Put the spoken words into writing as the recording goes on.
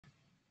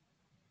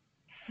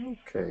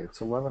Okay, it's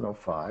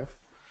 11:05.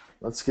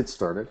 Let's get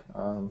started.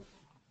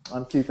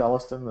 I'm Keith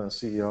Elliston, the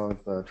CEO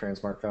of the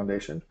tranSMART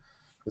Foundation.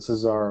 This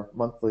is our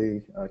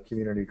monthly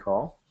community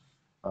call.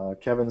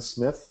 Kevin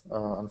Smith,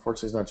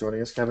 unfortunately, is not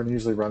joining us. Kevin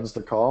usually runs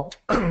the call.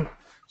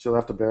 So you'll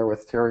have to bear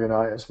with Terry and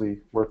I as we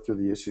work through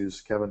the issues.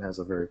 Kevin has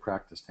a very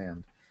practiced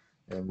hand,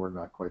 and we're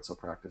not quite so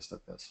practiced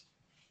at this.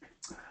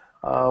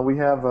 We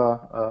have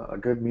a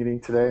good meeting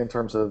today in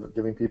terms of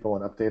giving people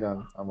an update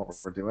on what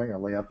we're doing. I'll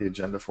lay out the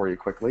agenda for you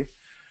quickly.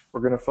 We're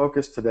going to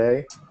focus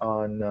today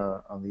on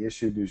the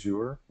issue du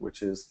jour,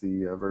 which is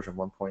the version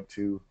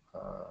 1.2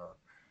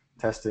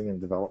 testing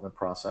and development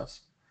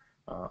process.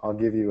 I'll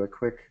give you a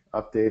quick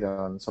update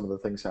on some of the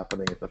things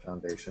happening at the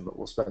foundation, but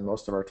we'll spend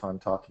most of our time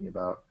talking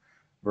about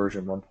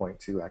version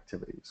 1.2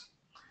 activities.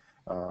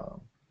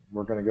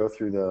 We're going to go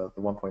through the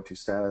 1.2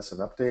 status and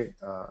update.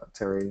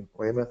 Terry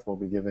Weymouth will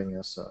be giving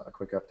us a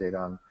quick update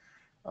on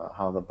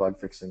how the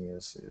bug fixing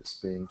is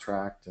being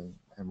tracked and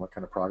what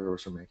kind of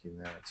progress we're making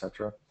there,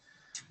 etc.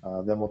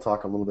 Then we'll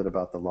talk a little bit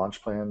about the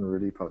launch plan.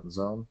 Rudy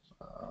Potenzone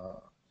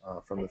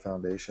from the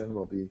foundation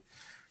will be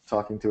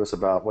talking to us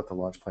about what the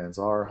launch plans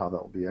are, how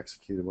that will be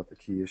executed, what the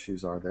key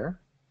issues are there.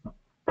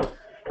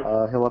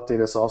 He'll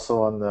update us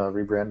also on the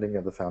rebranding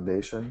of the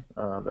foundation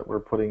that we're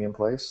putting in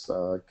place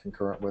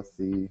concurrent with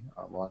the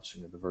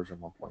launching of the version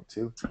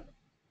 1.2.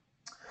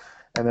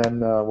 And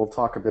then we'll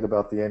talk a bit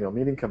about the annual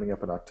meeting coming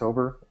up in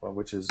October,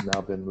 which has now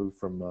been moved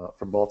from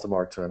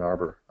Baltimore to Ann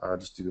Arbor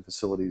just due to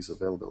facilities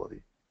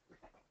availability.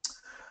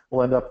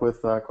 We'll end up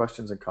with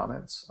questions and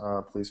comments.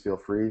 Please feel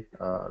free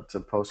to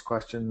post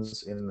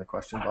questions in the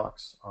question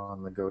box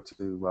on the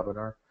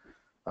GoToWebinar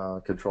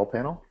control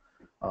panel.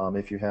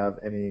 If you have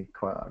any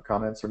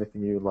comments or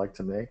anything you would like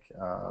to make,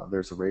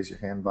 there's a raise your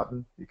hand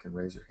button. You can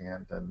raise your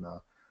hand and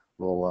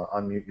we'll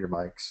unmute your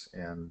mics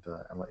and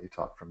let you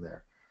talk from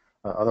there.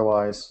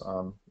 Otherwise,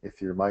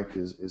 if your mic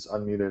is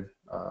unmuted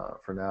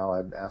for now,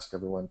 I'd ask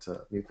everyone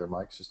to mute their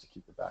mics just to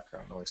keep the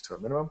background noise to a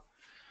minimum.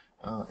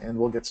 And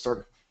we'll get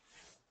started.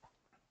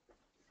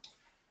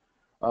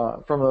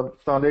 From a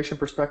foundation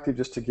perspective,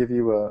 just to give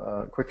you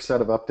a quick set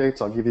of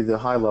updates, I'll give you the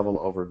high-level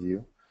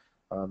overview.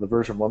 The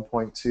version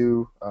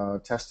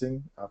 1.2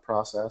 testing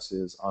process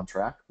is on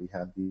track. We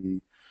had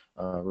the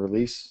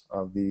release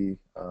of the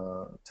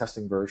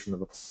testing version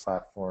of the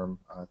platform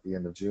at the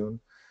end of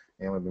June,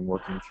 and we've been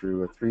working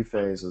through 3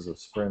 phases of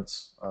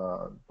sprints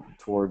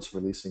towards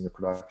releasing the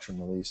production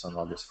release on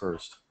August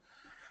 1st.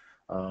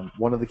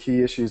 One of the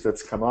key issues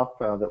that's come up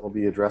that we'll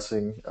be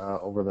addressing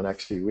over the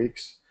next few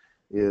weeks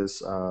is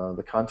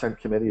the content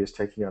committee is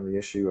taking on the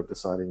issue of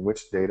deciding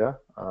which data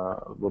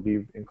will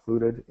be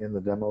included in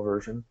the demo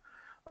version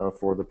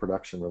for the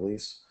production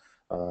release.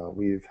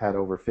 We've had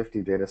over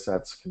 50 data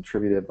sets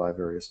contributed by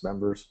various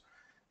members,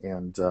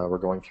 and we're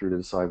going through to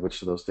decide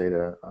which of those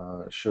data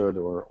should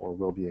or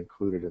will be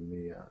included in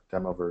the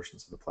demo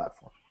versions of the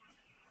platform.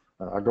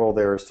 Our goal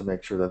there is to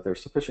make sure that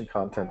there's sufficient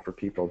content for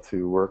people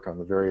to work on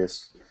the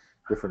various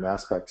different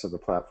aspects of the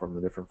platform,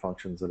 the different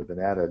functions that have been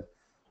added,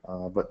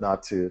 but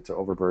not to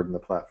overburden the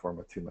platform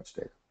with too much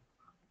data.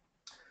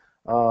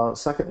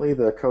 Secondly,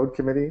 the code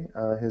committee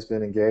has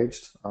been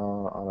engaged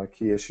on a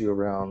key issue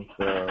around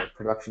the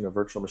production of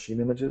virtual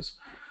machine images.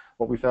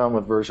 What we found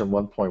with version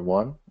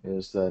 1.1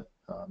 is that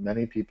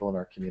many people in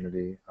our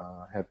community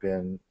have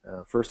been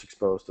first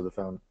exposed to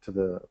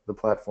the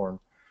platform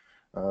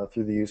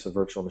through the use of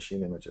virtual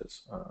machine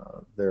images.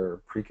 They're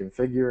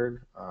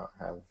pre-configured,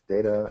 have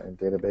data and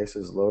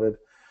databases loaded,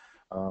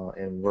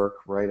 and work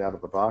right out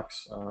of the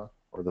box,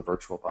 or the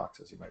virtual box,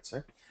 as you might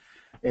say.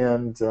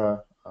 And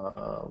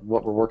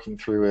what we're working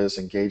through is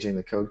engaging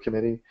the code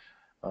committee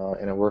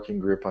and a working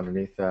group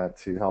underneath that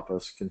to help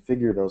us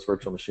configure those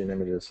virtual machine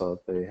images so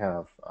that they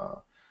have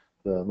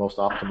the most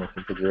optimal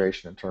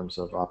configuration in terms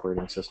of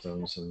operating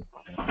systems and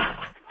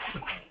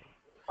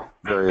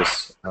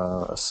various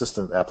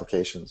assistant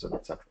applications and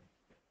etc.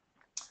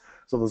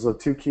 So those are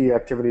 2 key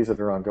activities that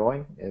are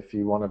ongoing. If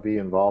you want to be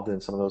involved in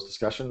some of those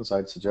discussions,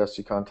 I'd suggest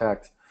you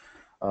contact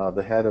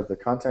the head of the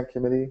content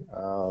committee.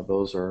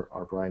 Those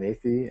are Brian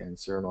Athey and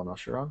Cyrano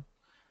Noshiron.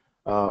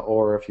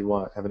 Or if you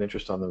have an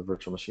interest on the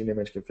virtual machine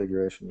image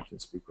configuration, you can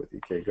speak with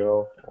EK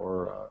Go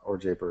or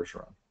Jay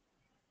Bergeron.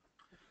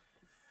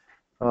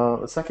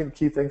 The second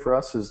key thing for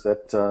us is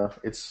that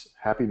it's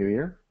Happy New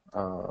Year.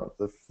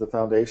 The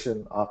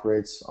foundation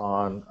operates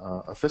on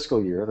a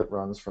fiscal year that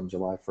runs from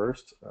July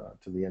 1st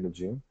to the end of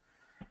June.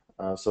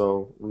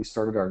 So we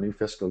started our new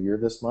fiscal year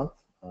this month,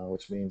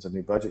 which means a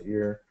new budget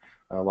year.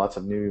 Lots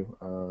of new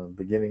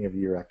beginning of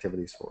year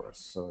activities for us.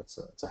 So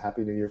it's a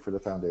happy new year for the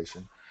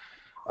foundation.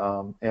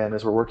 And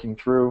as we're working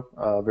through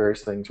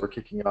various things, we're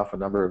kicking off a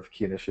number of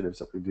key initiatives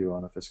that we do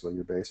on a fiscal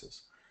year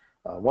basis.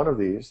 One of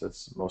these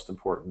that's most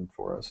important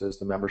for us is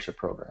the membership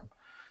program.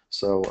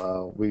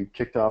 So we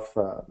kicked off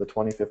the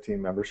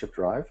 2015 membership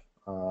drive.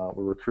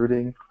 We're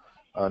recruiting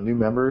new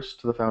members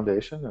to the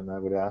foundation, and I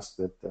would ask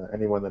that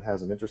anyone that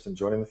has an interest in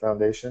joining the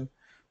foundation,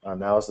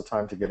 now is the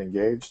time to get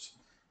engaged.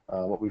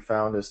 What we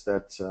found is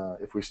that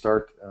if we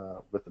start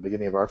with the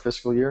beginning of our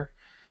fiscal year,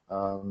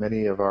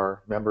 many of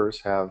our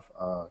members have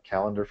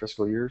calendar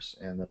fiscal years,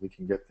 and that we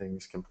can get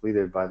things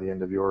completed by the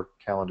end of your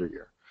calendar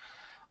year.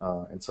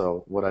 And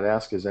so what I'd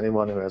ask is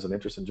anyone who has an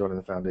interest in joining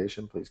the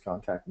foundation, please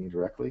contact me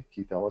directly,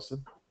 Keith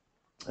Elliston,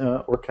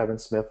 or Kevin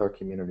Smith, our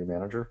community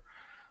manager,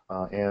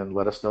 and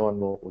let us know, and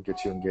we'll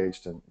get you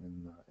engaged in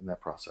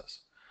that process.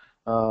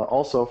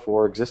 Also,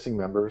 for existing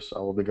members,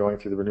 we'll be going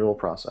through the renewal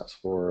process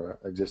for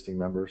existing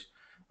members.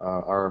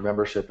 Our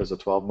membership is a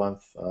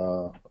 12-month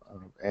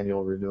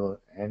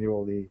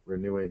annually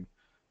renewing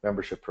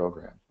membership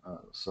program.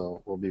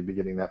 So we'll be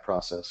beginning that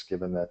process,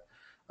 given that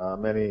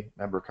many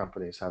member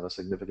companies have a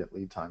significant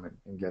lead time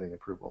in getting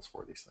approvals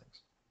for these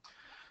things.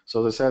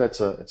 So as I said,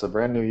 it's a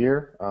brand new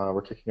year.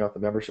 We're kicking off the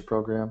membership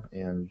program,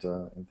 and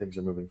things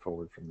are moving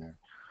forward from there.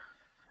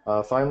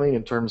 Finally,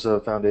 in terms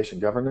of foundation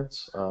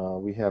governance,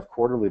 we have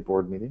quarterly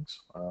board meetings.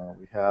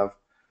 We have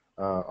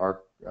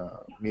our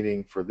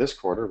meeting for this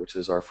quarter, which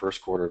is our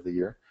first quarter of the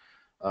year,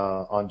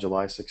 on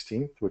July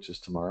 16th, which is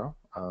tomorrow.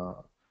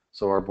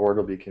 So our board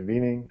will be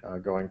convening,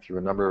 going through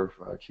a number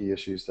of key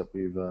issues that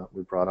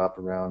we've brought up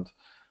around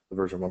the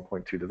version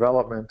 1.2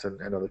 development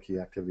and other key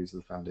activities of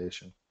the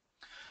foundation.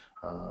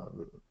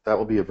 That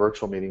will be a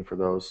virtual meeting for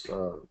those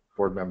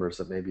board members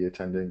that may be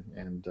attending,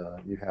 and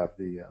you have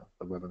the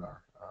webinar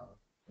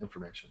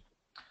information.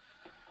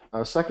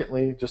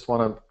 Secondly, just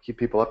want to keep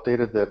people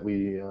updated that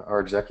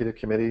our executive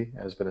committee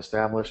has been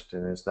established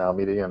and is now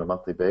meeting on a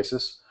monthly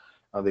basis.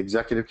 The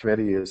executive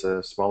committee is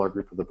a smaller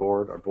group of the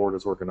board. Our board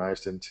is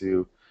organized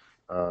into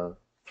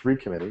 3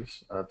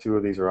 committees. 2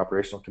 of these are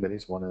operational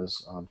committees. One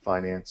is on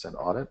finance and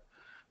audit.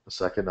 The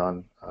second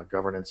on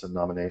governance and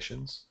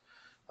nominations.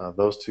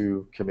 Those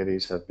 2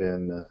 committees have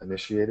been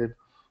initiated.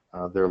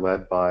 They're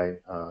led by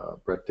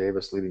Brett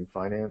Davis leading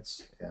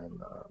finance and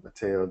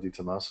Matteo Di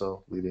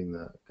Tommaso leading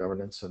the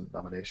governance and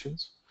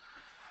nominations.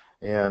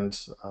 And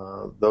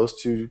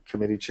those 2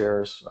 committee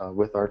chairs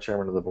with our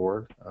chairman of the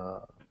board,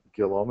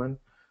 Gil Oman,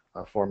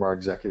 form our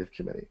executive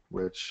committee,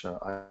 which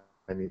I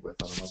meet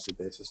with on a monthly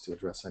basis to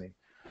address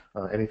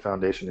any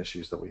foundation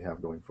issues that we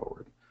have going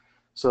forward.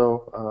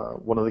 So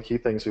one of the key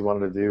things we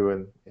wanted to do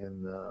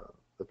in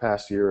the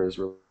past year is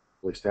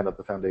really stand up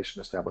the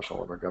foundation, establish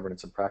all of our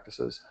governance and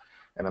practices,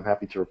 and I'm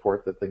happy to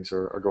report that things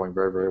are going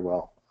very, very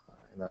well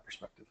in that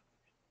perspective.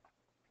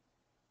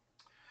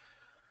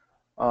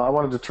 I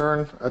wanted to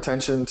turn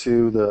attention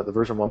to the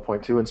version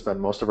 1.2 and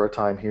spend most of our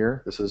time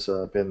here. This has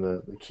been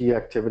the key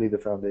activity the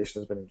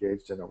foundation has been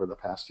engaged in over the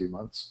past few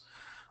months.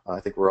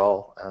 I think we're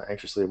all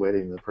anxiously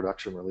awaiting the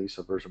production release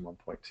of version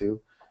 1.2,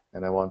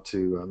 and I want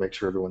to make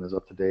sure everyone is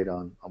up to date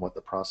on what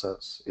the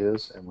process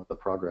is and what the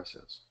progress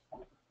is.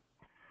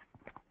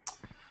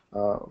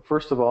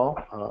 First of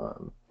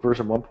all,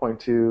 version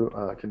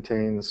 1.2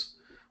 contains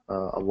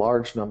a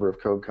large number of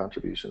code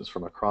contributions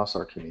from across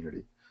our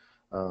community.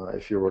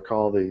 If you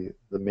recall, the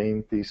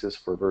main thesis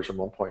for version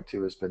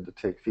 1.2 has been to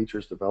take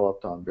features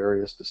developed on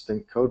various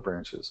distinct code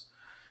branches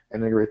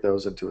and integrate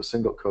those into a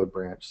single code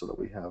branch so that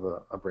we have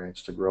a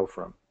branch to grow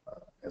from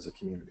as a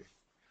community.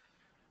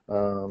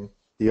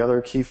 The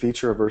other key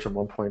feature of version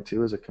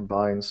 1.2 is it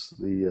combines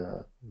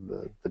the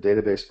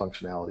database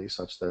functionality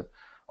such that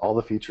all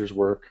the features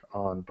work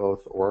on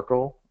both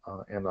Oracle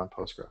and on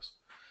Postgres.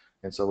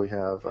 And so we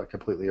have a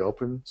completely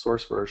open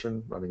source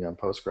version running on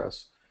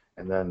Postgres.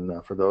 And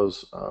then for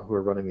those who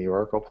are running the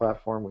Oracle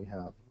platform, we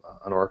have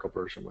an Oracle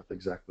version with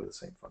exactly the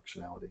same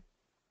functionality.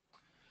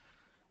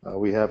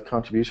 We have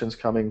contributions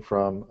coming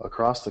from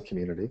across the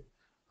community.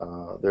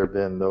 There have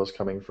been those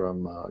coming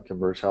from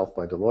Converge Health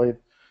by Deloitte,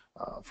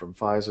 from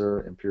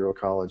Pfizer, Imperial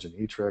College and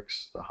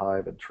Etrix, the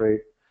Hive and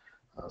Trait,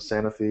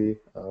 Sanofi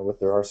with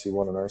their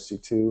RC1 and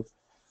RC2,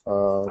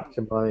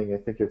 combining, I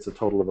think it's a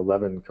total of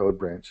 11 code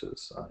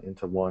branches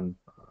into one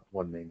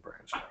main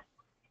branch.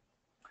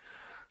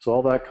 So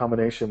all that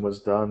combination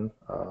was done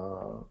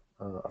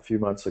a few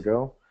months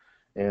ago,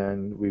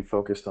 and we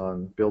focused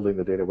on building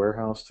the data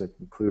warehouse to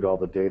include all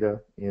the data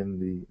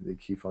in the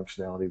key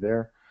functionality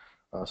there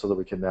so that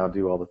we can now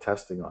do all the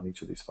testing on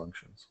each of these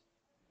functions.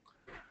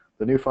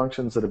 The new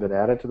functions that have been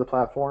added to the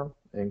platform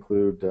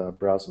include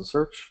browse and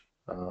search,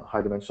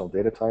 high dimensional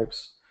data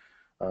types,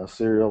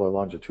 serial or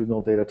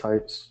longitudinal data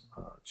types,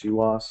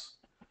 GWAS,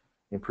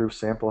 improved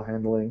sample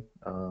handling,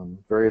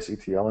 various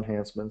ETL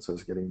enhancements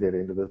as getting data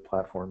into the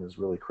platform is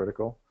really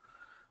critical,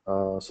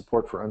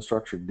 support for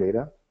unstructured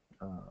data,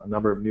 a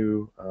number of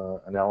new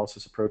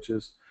analysis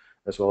approaches,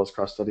 as well as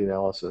cross-study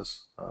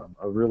analysis,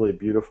 a really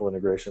beautiful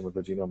integration with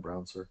the genome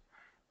browser.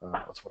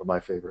 That's one of my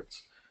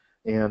favorites.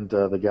 And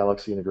the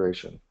Galaxy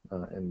integration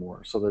and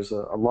more. So there's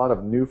a lot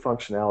of new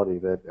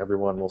functionality that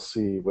everyone will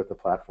see with the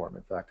platform.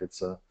 In fact,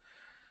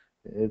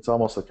 it's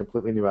almost a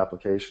completely new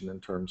application in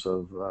terms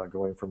of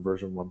going from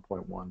version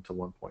 1.1 to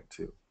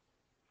 1.2.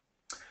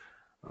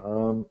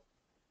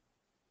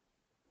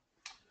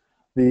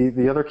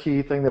 The other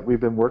key thing that we've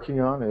been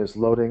working on is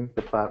loading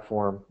the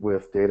platform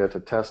with data to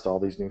test all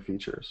these new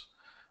features.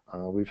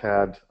 We've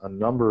had a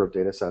number of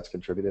data sets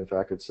contributed. In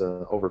fact, it's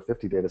over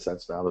 50 data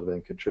sets now that have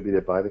been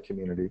contributed by the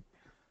community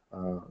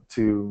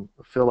to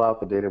fill out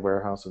the data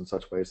warehouse in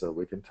such ways that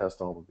we can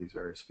test all of these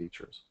various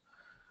features.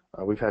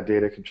 We've had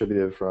data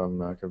contributed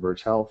from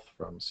Converge Health,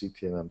 from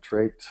CTMM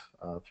Trait,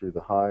 through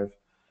the Hive,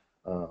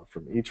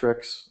 from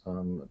eTrix,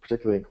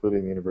 particularly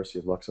including the University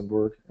of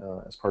Luxembourg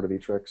as part of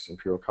eTrix,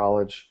 Imperial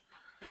College,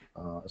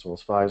 as well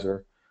as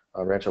Pfizer.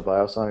 Rancho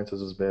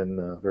Biosciences has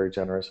been very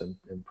generous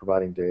in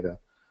providing data.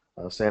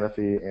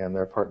 Sanofi and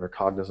their partner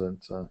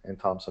Cognizant and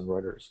Thomson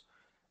Reuters.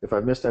 If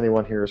I've missed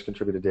anyone here who's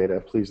contributed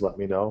data, please let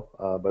me know.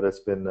 But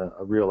it's been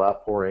a real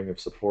outpouring of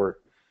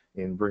support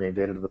in bringing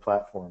data to the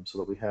platform so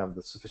that we have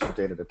the sufficient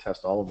data to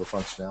test all of the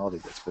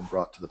functionality that's been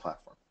brought to the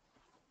platform.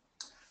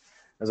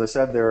 As I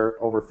said, there are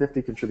over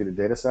 50 contributed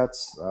data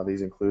sets.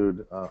 These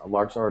include a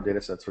large number of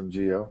data sets from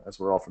Geo, as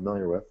we're all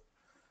familiar with,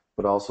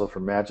 but also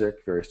from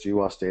MAGIC, various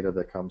GWAS data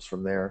that comes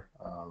from there,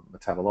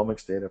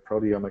 metabolomics data,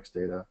 proteomics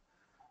data,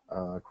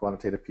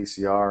 quantitative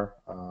PCR,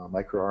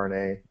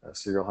 microRNA,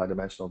 serial high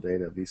dimensional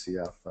data,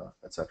 VCF,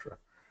 etc.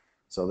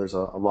 So there's a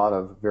lot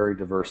of very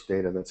diverse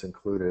data that's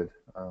included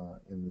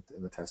in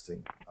the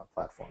testing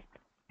platform.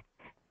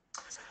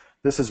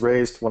 This has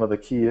raised one of the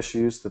key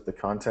issues that the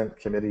content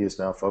committee is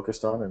now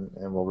focused on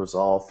and will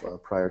resolve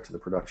prior to the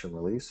production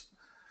release.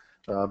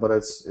 But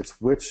it's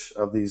which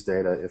of these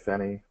data, if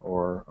any,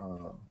 or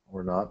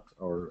not,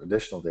 or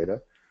additional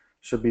data,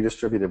 should be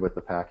distributed with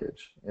the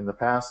package. In the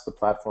past, the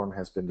platform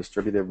has been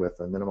distributed with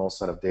a minimal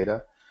set of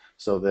data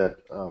so that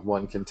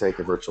one can take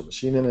a virtual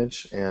machine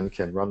image and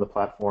can run the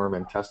platform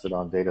and test it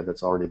on data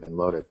that's already been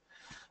loaded.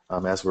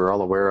 As we're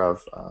all aware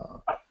of,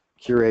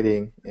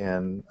 curating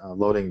and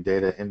loading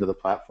data into the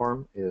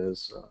platform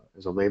is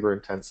a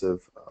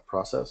labor-intensive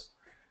process.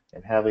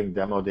 And having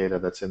demo data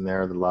that's in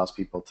there that allows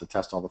people to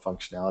test all the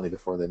functionality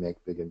before they make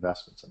big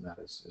investments, and that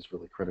is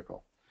really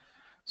critical.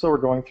 So we're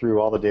going through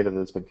all the data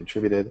that's been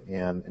contributed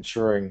and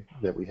ensuring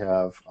that we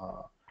have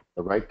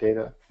the right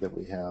data, that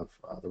we have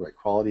the right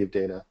quality of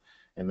data,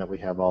 and that we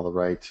have all the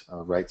right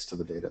rights to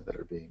the data that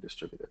are being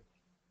distributed.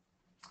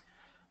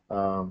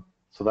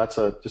 So that's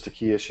just a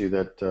key issue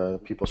that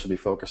people should be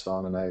focused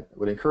on, and I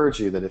would encourage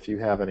you that if you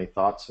have any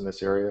thoughts in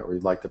this area or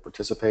you'd like to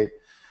participate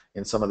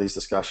in some of these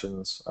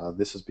discussions,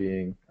 this is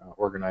being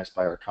organized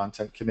by our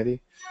content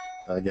committee,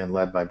 again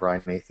led by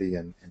Brian Mathy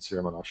and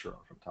Cyril Monod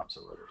from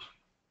Thomson Reuters.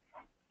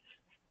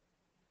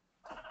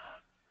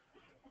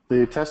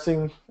 The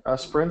testing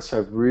sprints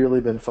have really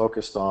been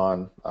focused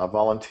on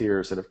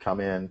volunteers that have come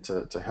in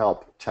to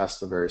help test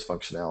the various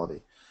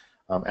functionality.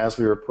 As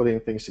we were putting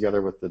things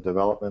together with the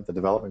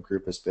development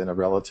group has been a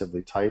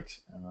relatively tight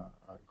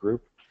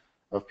group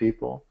of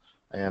people.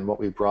 And what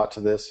we brought to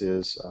this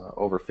is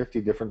over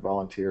 50 different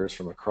volunteers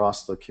from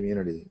across the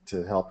community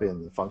to help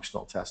in the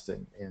functional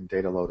testing and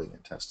data loading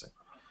and testing.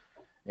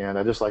 And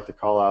I'd just like to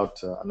call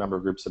out a number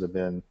of groups that have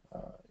been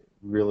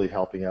really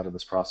helping out in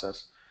this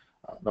process.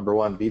 Number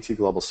one, BT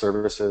Global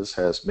Services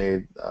has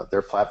made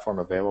their platform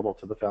available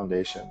to the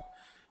foundation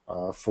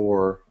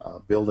for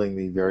building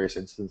the various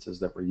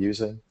instances that we're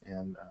using.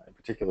 And in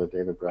particular,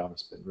 David Brown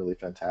has been really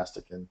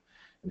fantastic in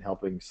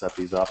helping set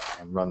these up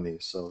and run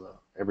these. So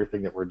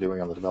everything that we're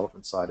doing on the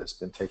development side has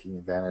been taking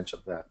advantage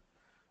of that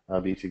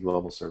BT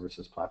Global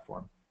Services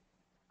platform.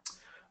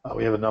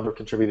 We have a number of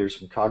contributors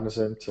from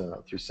Cognizant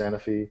through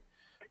Sanofi.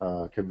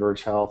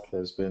 Converge Health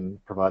has been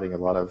providing a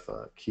lot of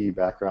key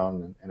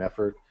background and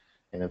effort,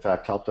 and in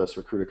fact helped us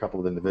recruit a couple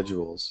of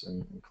individuals,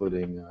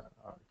 including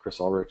Chris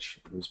Ulrich,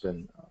 who's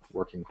been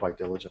working quite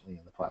diligently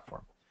in the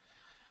platform.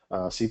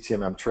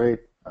 CTMM Trait,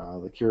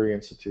 the Curie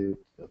Institute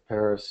of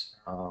Paris.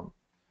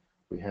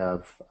 We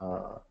have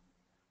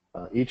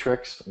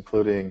eTrix,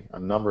 including a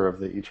number of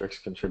the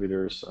eTrix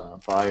contributors,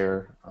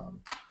 Bayer,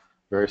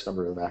 various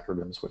number of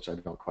acronyms, which I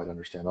don't quite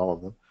understand all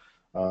of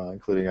them,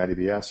 including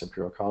IDBS,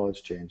 Imperial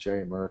College,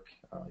 J&J, Merck,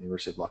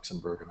 University of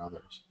Luxembourg, and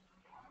others.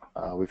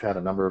 We've had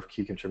a number of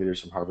key contributors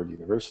from Harvard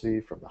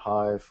University, from the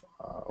Hive,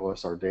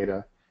 OSR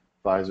Data,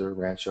 Pfizer,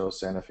 Rancho,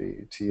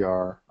 Sanofi,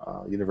 TR,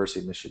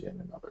 University of Michigan,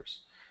 and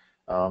others.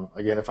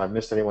 Again, if I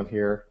missed anyone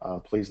here,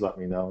 please let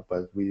me know,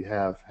 but we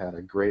have had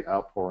a great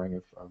outpouring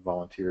of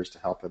volunteers to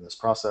help in this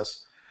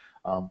process.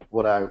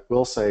 What I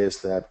will say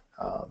is that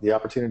the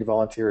opportunity to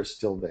volunteer is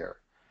still there.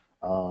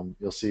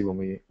 You'll see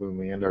when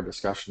we end our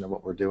discussion of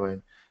what we're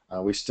doing,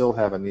 we still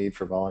have a need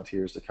for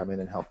volunteers to come in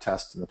and help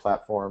test in the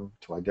platform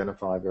to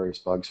identify various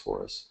bugs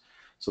for us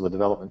so the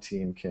development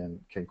team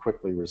can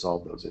quickly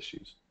resolve those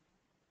issues.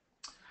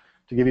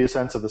 To give you a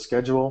sense of the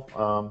schedule,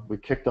 we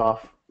kicked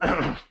off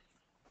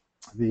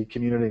the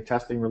community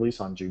testing release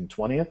on June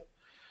 20th.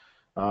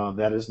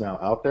 That is now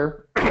out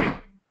there.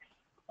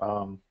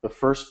 The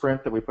first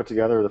sprint that we put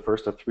together, the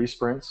first of 3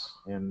 sprints,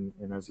 and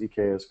as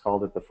EK has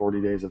called it, the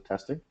 40 days of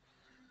testing.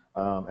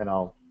 And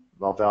I'll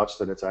vouch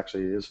that it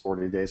actually is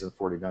 40 days and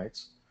 40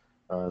 nights,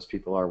 as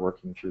people are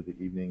working through the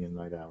evening and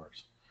night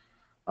hours.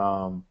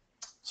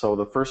 So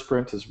the first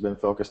sprint has been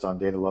focused on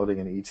data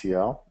loading and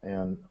ETL,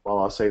 and while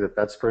I'll say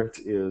that sprint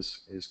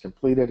is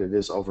completed, it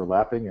is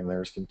overlapping, and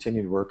there's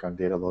continued work on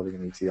data loading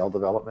and ETL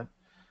development.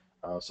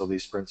 So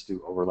these sprints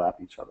do overlap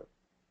each other.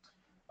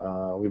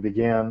 We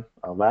began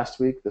last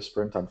week the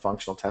sprint on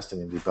functional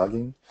testing and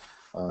debugging.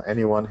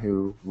 Anyone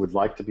who would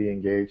like to be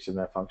engaged in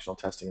that functional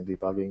testing and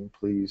debugging,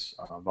 please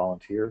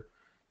volunteer.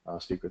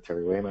 Speak with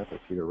Terry Weymouth or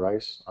Peter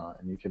Rice,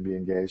 and you can be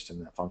engaged in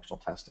that functional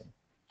testing.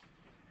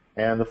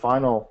 And the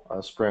final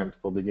sprint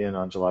will begin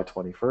on July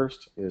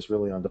 21st, is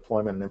really on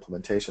deployment and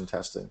implementation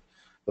testing.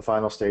 The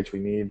final stage we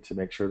need to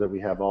make sure that we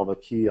have all the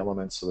key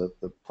elements so that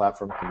the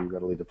platform can be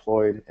readily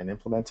deployed and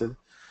implemented.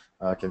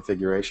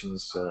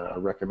 Configurations are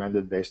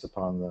recommended based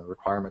upon the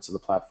requirements of the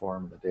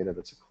platform and the data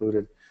that's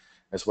included,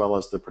 as well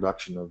as the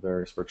production of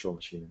various virtual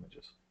machine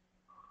images.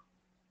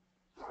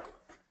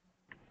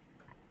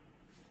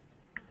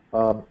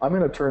 I'm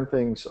going to turn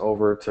things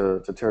over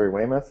to Terry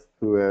Weymouth,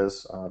 who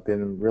has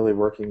been really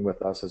working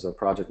with us as a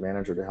project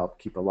manager to help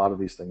keep a lot of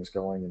these things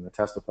going in the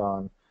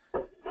testathon,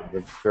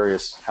 the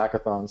various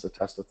hackathons, the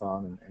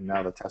testathon, and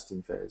now the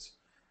testing phase.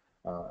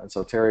 And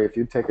so, Terry, if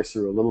you'd take us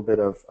through a little bit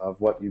of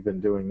what you've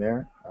been doing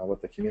there,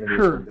 what the community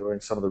has been doing,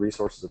 some of the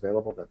resources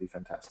available, that'd be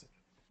fantastic.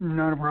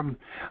 Not a problem.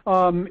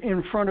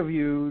 In front of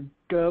you,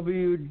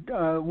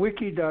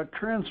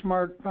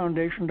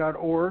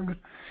 wiki.transmartfoundation.org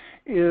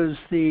is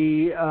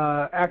the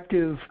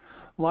active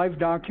live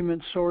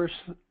document source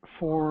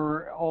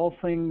for all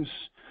things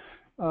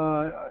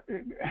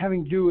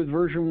having to do with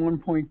version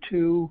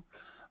 1.2.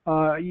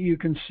 You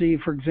can see,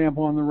 for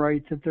example, on the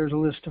right that there's a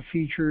list of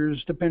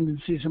features,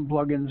 dependencies, and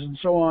plugins, and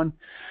so on.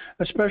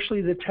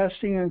 Especially the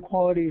testing and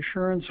quality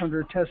assurance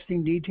under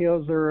testing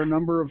details. There are a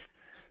number of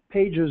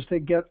pages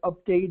that get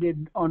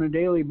updated on a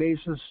daily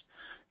basis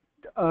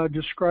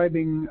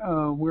describing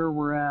where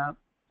we're at.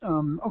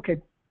 Okay,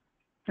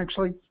 next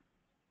slide.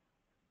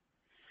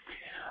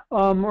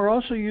 We're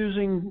also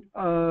using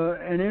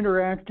an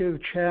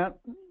interactive chat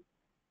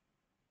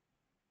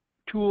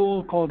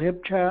tool called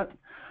HipChat.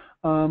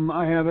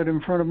 I have it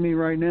in front of me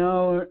right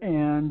now,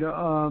 and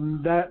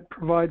that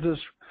provides us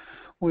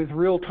with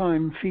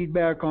real-time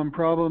feedback on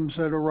problems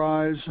that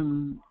arise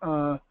and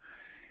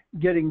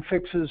getting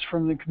fixes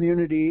from the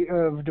community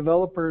of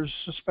developers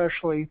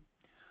especially.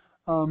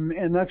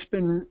 And that's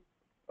been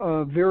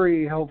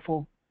very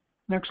helpful.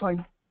 Next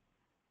slide.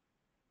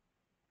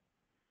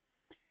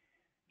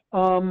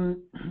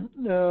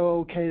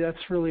 Okay,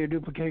 that's really a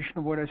duplication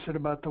of what I said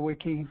about the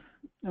wiki.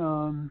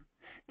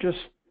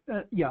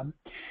 Yeah.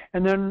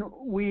 And then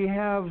we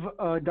have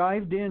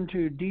dived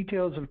into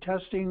details of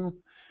testing.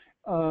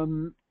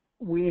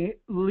 We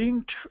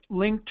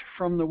linked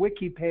from the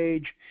wiki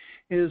page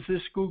is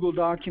this Google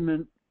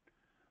document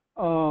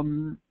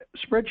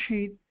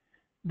spreadsheet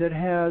that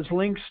has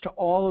links to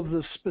all of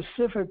the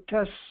specific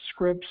test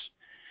scripts.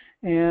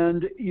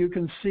 And you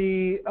can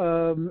see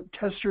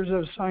testers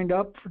have signed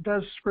up for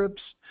test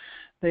scripts.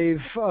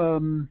 They've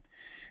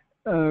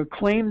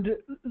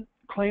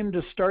claimed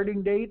a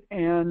starting date,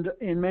 and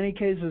in many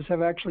cases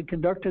have actually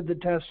conducted the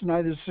test and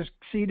either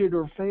succeeded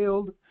or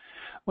failed.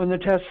 When the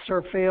tests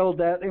are failed,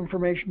 that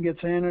information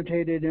gets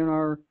annotated in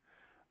our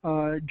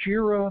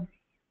JIRA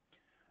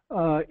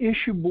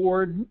issue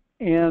board,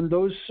 and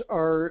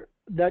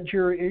that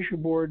JIRA issue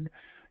board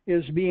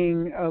is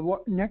being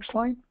next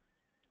slide,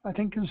 I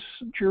think is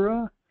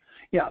JIRA,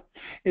 yeah,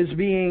 is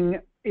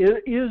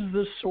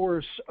the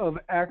source of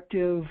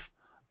active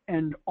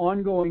and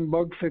ongoing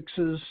bug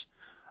fixes.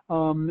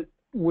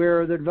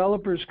 Where the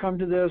developers come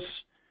to this,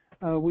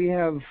 we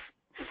have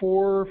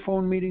 4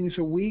 phone meetings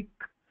a week,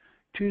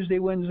 Tuesday,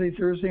 Wednesday,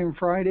 Thursday, and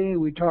Friday.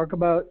 We talk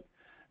about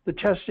the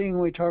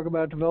testing, we talk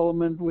about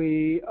development.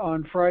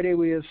 On Friday,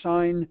 we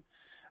assign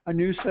a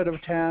new set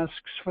of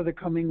tasks for the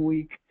coming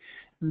week.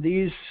 And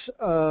these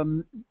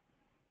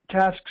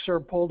tasks are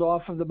pulled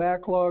off of the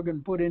backlog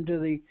and put into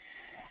the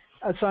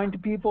assigned to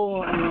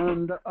people,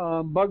 and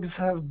bugs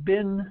have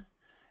been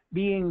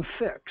being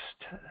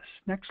fixed.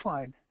 Next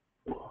slide.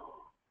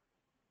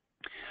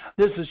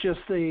 This is just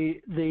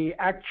the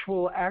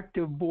actual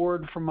active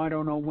board from I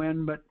don't know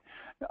when, but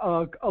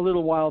a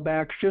little while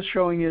back, just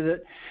showing you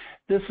that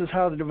this is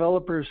how the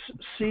developers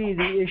see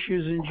the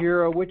issues in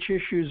JIRA, which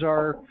issues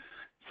are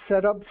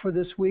set up for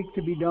this week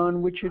to be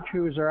done, which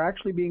issues are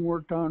actually being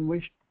worked on,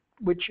 which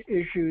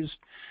issues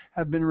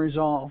have been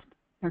resolved.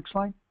 Next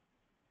slide.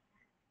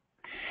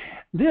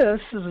 This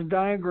is a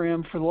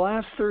diagram for the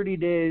last 30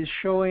 days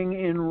showing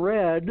in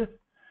red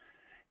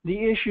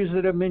the issues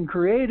that have been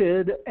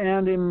created,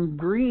 and in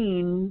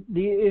green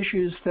the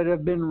issues that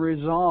have been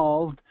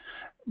resolved.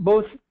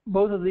 Both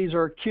of these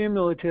are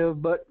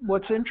cumulative, but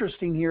what's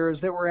interesting here is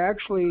that we're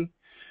actually,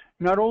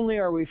 not only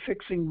are we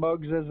fixing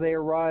bugs as they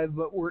arrive,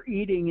 but we're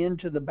eating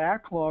into the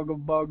backlog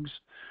of bugs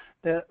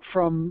that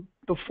from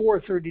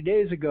before 30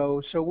 days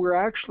ago. So we're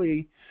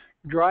actually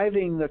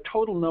driving the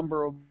total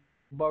number of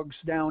bugs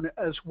down,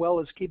 as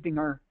well as keeping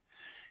our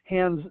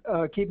hands,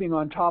 keeping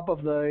on top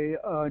of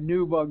the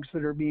new bugs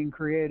that are being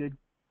created.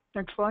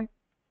 Next slide.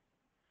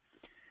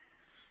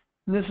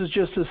 And this is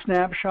just a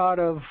snapshot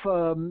of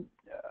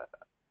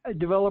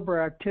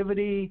developer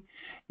activity.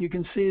 You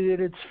can see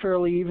that it's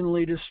fairly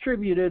evenly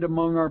distributed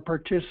among our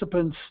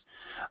participants.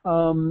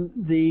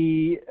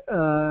 The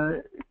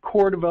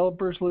core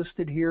developers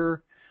listed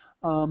here,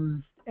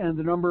 and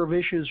the number of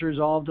issues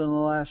resolved in the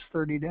last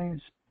 30 days.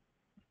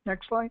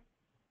 Next slide.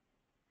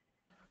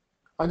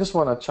 I just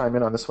want to chime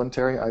in on this one,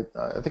 Terry. I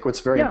think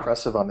what's very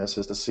impressive on this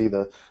is to see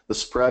the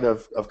spread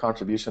of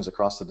contributions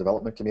across the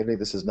development community.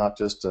 This is not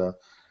just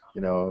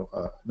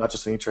not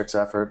just an e-tricks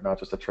effort, not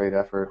just a trade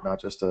effort, not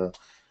just a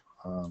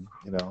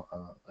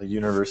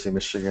University of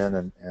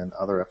Michigan and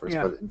other efforts,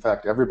 but in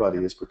fact everybody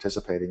is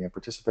participating and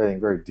participating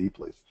very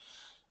deeply.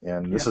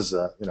 And this is,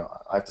 I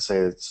have to say,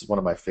 it's one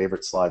of my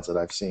favorite slides that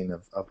I've seen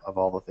of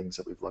all the things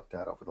that we've looked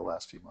at over the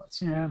last few months.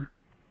 Yeah.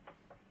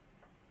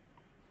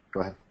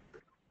 Go ahead.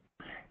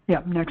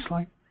 Yeah, next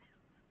slide.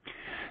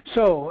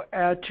 So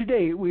to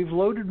date, we've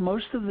loaded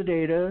most of the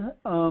data.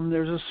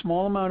 There's a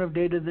small amount of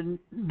data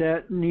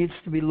that needs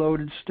to be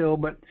loaded still,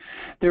 but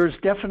there's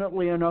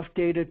definitely enough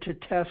data to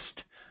test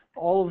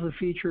all of the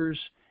features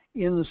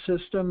in the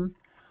system.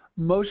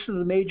 Most of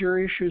the major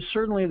issues,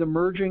 certainly the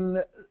merging,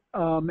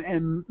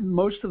 and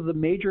most of the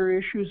major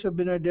issues have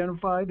been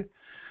identified.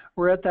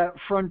 We're at that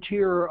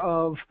frontier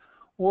of,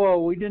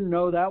 whoa, we didn't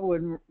know that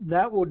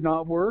would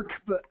not work,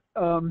 but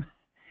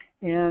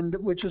and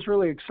which is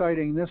really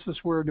exciting. This is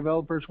where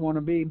developers want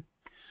to be.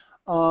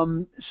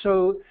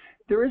 So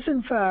there is,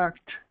 in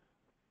fact,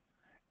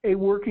 a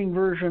working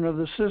version of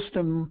the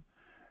system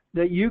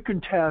that you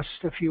can test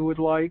if you would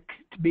like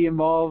to be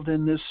involved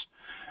in this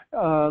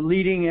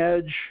leading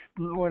edge,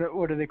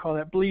 what do they call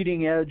that,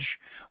 bleeding edge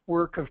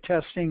work of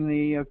testing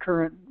the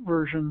current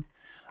version.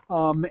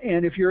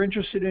 And if you're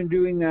interested in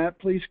doing that,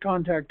 please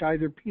contact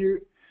either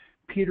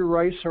Peter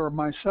Rice or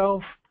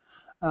myself.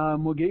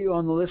 We'll get you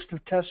on the list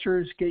of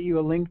testers, get you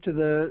a link to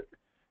the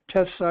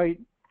test site,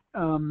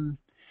 and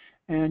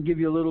give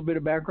you a little bit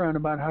of background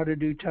about how to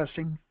do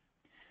testing.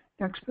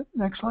 Next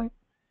slide.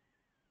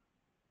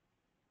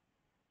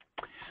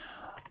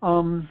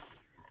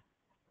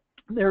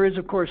 There is,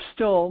 of course,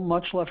 still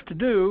much left to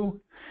do,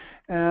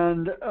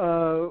 and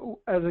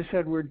as I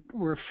said,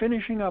 we're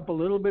finishing up a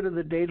little bit of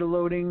the data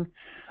loading.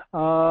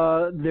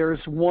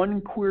 There's one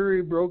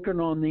query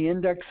broken on the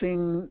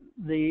indexing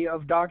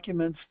of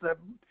documents that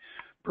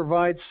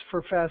provides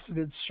for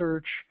faceted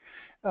search.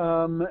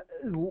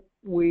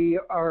 We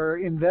are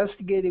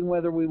investigating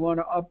whether we want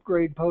to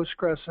upgrade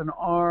Postgres and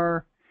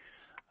R.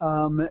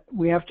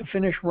 We have to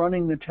finish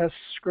running the test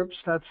scripts.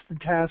 That's the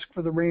task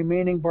for the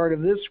remaining part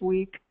of this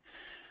week.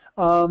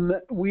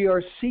 We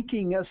are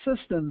seeking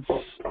assistance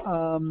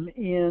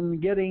in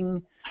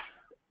getting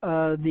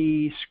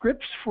the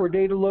scripts for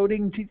data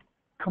loading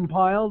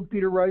compiled.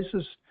 Peter Rice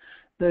is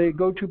the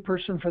go-to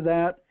person for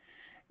that.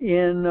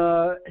 In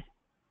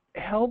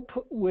help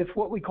with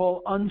what we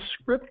call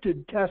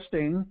unscripted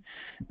testing.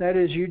 That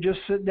is, you just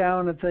sit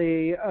down at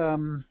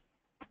the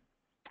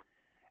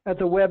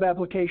web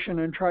application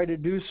and try to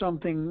do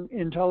something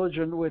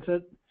intelligent with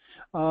it.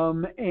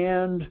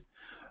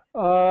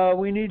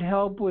 We need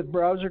help with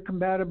browser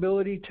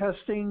compatibility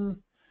testing.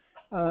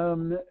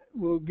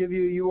 We'll give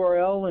you a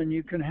URL and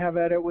you can have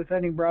at it with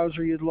any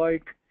browser you'd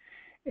like.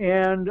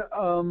 And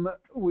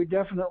we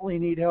definitely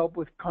need help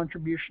with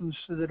contributions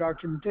to the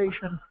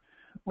documentation.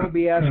 We'll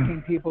be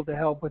asking people to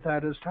help with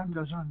that as time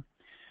goes on.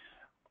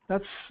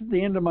 That's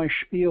the end of my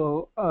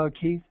spiel,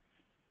 Keith.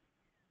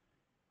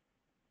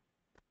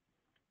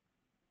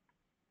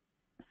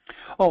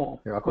 Oh,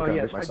 here, I'll quickly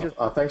yes.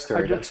 Thanks,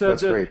 Terry.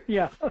 That's great.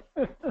 Yeah.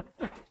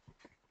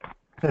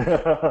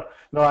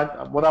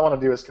 No, what I want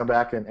to do is come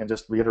back and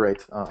just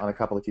reiterate on a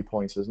couple of key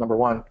points. Is number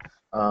one,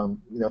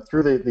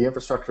 through the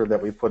infrastructure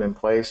that we put in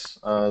place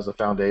as a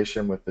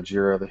foundation with the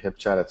Jira, the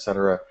HipChat, et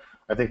cetera,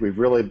 I think we've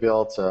really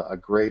built a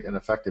great and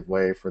effective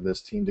way for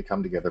this team to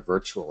come together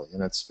virtually,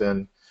 and it's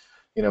been,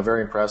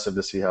 very impressive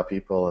to see how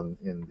people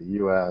in the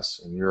U.S.,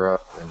 in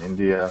Europe, and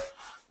India,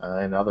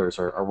 and others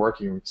are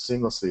working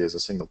seamlessly as a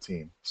single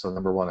team. So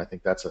number one, I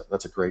think that's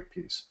a great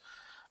piece.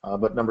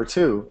 But number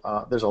two,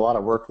 there's a lot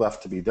of work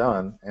left to be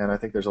done, and I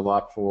think there's a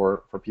lot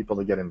for people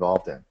to get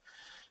involved in.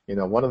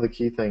 One of the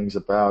key things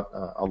about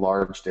a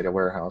large data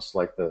warehouse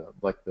like the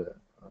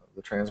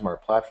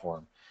tranSMART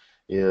platform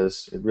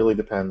is it really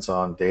depends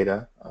on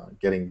data,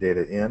 getting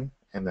data in,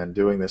 and then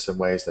doing this in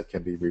ways that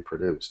can be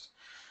reproduced.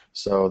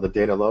 So the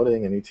data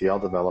loading and ETL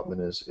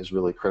development is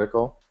really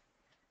critical.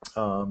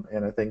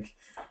 And I think,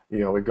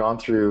 we've gone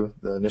through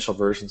the initial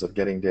versions of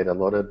getting data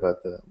loaded,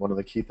 but one of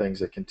the key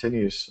things that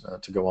continues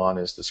to go on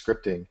is the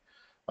scripting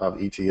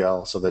of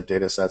ETL so that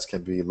data sets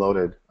can be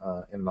loaded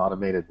in an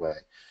automated way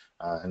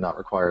and not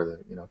require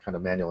the kind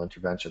of manual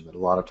intervention that a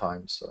lot of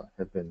times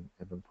have been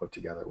put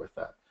together with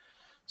that.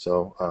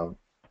 So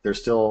there's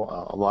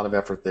still a lot of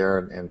effort there,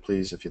 and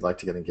please, if you'd like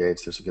to get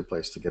engaged, there's a good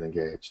place to get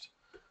engaged.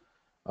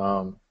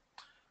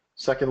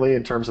 Secondly,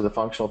 in terms of the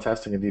functional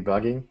testing and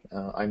debugging,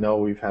 I know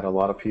we've had a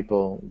lot of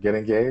people get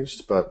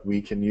engaged, but we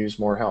can use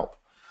more help.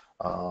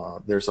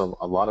 There's a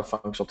lot of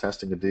functional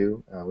testing to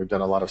do. We've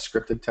done a lot of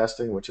scripted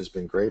testing, which has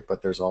been great,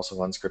 but there's also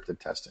unscripted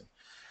testing.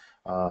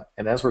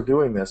 And as we're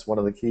doing this, one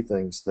of the key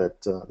things that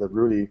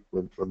Rudy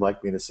would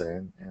like me to say,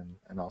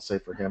 and I'll say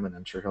for him, and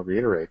I'm sure he'll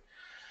reiterate,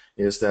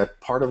 is that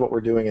part of what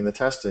we're doing in the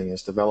testing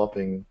is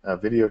developing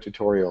video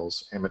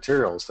tutorials and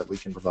materials that we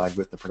can provide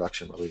with the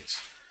production release.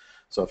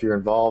 So if you're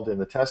involved in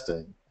the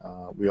testing,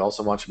 we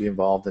also want you to be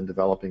involved in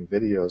developing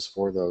videos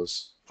for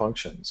those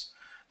functions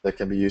that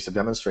can be used to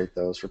demonstrate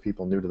those for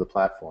people new to the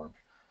platform.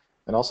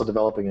 And also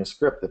developing a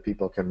script that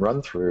people can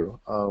run through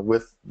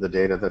with the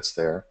data that's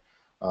there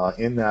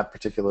in that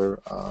particular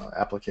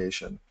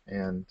application,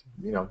 and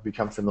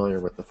become familiar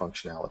with the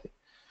functionality.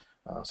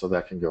 So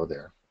that can go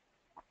there.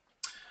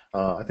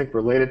 I think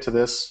related to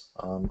this,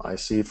 I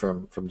see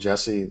from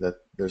Jesse that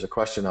there's a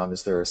question on,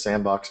 is there a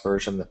sandbox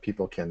version that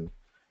people can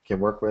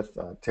work with?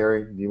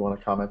 Terry, do you want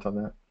to comment on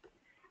that?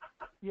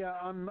 Yeah,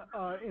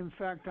 in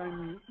fact,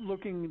 I'm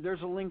looking,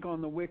 there's a link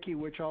on the wiki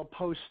which I'll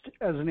post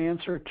as an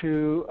answer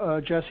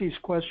to Jesse's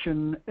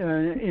question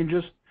in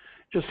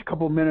just a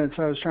couple of minutes.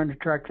 I was trying to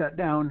track that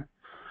down.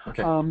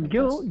 Okay.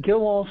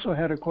 Gil also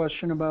had a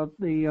question about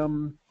the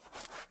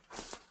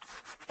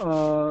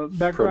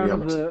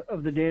background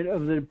of the data,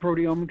 of the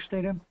proteomics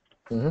data.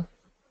 Mm-hmm.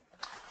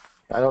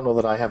 I don't know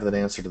that I have an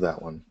answer to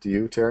that one. Do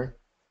you, Terry?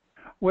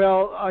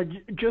 Well,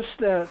 just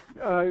that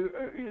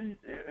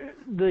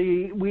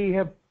we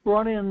have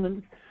brought in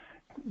the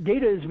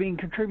data is being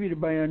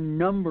contributed by a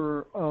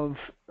number of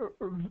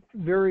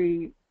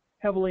very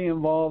heavily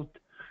involved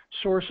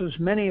sources,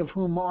 many of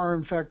whom are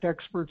in fact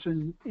experts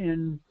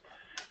in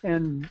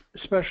and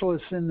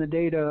specialists in the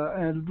data,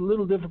 and a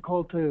little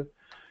difficult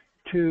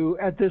to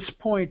at this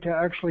point to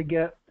actually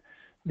get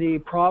the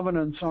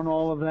provenance on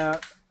all of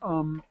that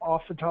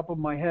off the top of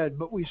my head,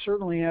 but we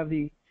certainly have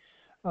the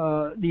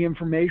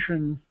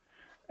information,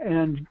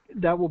 and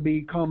that will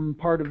become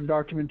part of the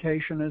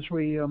documentation as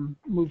we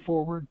move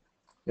forward.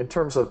 In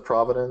terms of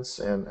provenance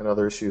and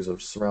other issues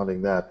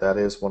surrounding that, that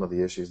is one of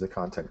the issues the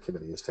content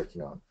committee is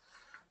taking on.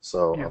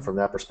 So Yeah. From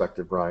that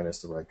perspective, Brian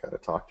is the right guy to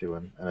talk to,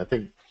 and I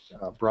think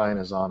Brian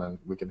is on, and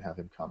we can have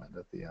him comment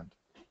at the end.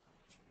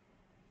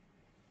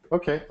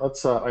 Okay,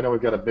 let's. I know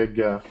we've got a big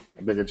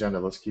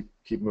agenda. Let's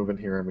keep moving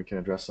here, and we can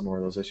address some more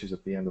of those issues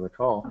at the end of the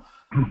call.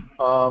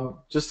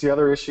 Just the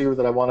other issue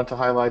that I wanted to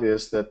highlight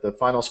is that the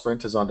final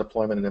sprint is on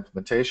deployment and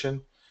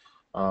implementation,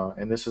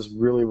 and this is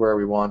really where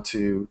we want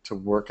to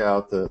work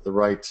out the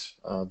right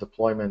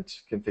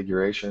deployment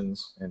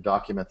configurations and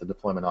document the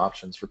deployment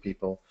options for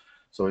people.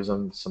 So we've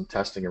done some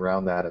testing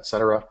around that,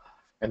 etc.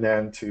 And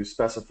then to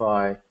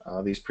specify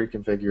these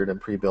pre-configured and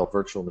pre-built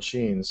virtual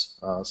machines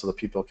so that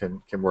people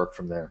can work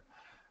from there.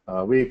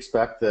 We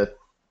expect that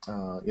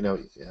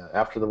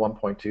after the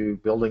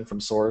 1.2, building from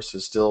source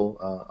is still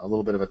a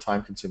little bit of a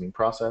time-consuming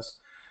process.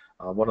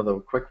 One of the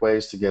quick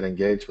ways to get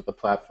engaged with the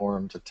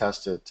platform, to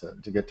test it,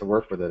 to get to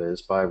work with it,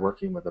 is by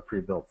working with a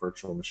pre-built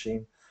virtual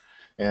machine,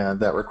 and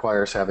that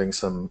requires having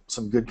some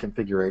good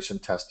configuration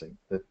testing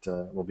that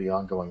will be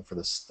ongoing for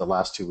the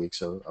last 2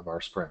 weeks of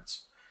our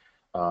sprints.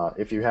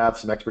 If you have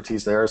some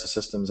expertise there as a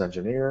systems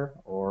engineer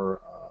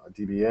or a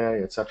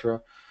DBA,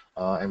 etc.,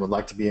 and would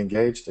like to be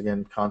engaged,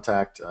 again,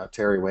 contact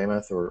Terry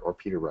Weymouth or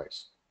Peter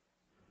Rice.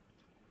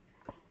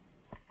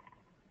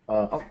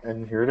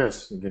 And here it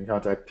is. You can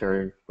contact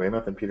Terry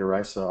Weymouth and Peter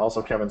Rice.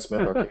 Also, Kevin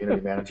Smith, our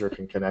community manager,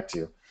 can connect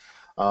you.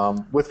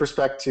 With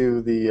respect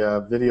to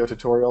the video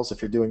tutorials,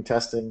 if you're doing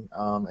testing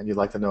and you'd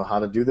like to know how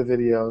to do the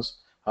videos,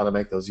 how to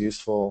make those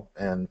useful,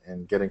 and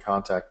get in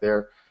contact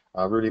there,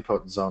 Rudy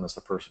Potenzone is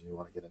the person you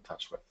want to get in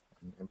touch with,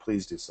 and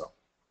please do so.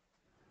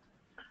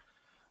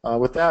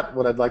 With that,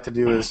 what I'd like to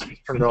do is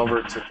turn it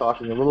over to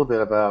talking a little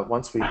bit about,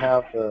 once we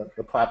have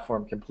the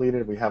platform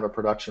completed, we have a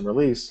production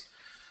release,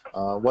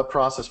 what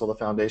process will the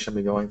foundation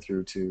be going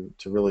through to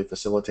really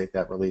facilitate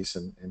that release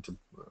and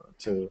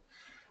to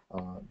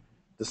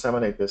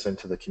disseminate this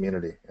into the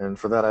community. And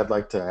for that, I'd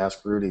like to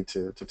ask Rudy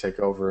to take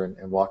over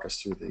and walk us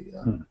through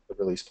the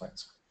release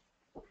plans.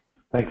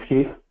 Thanks,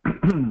 Keith.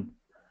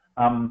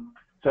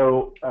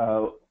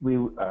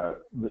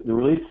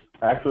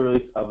 The actual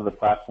release of the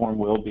platform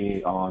will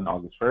be on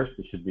August 1st.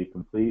 It should be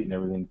complete and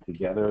everything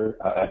together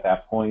at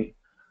that point.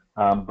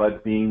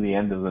 But being the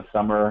end of the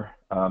summer,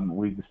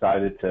 we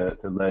decided to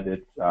let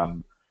it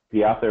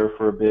be out there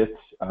for a bit.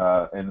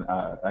 And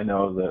I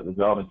know the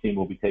development team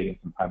will be taking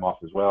some time off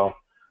as well,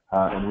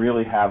 and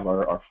really have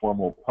our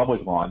formal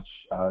public launch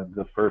actually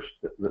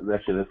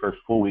the first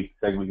full week,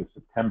 second week of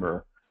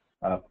September,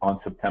 on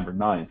September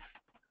 9th.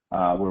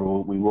 Where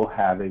we will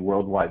have a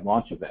worldwide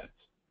launch event.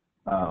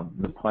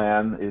 The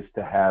plan is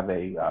to have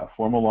a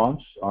formal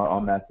launch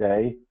on that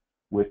day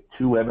with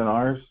 2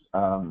 webinars,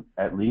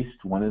 at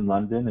least, one in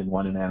London and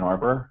one in Ann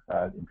Arbor,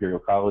 Imperial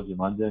College in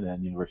London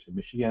and University of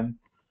Michigan.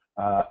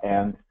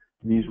 And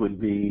these would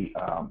be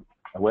a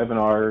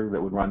webinar that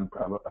would run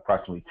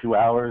approximately 2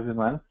 hours in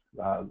length,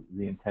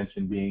 the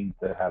intention being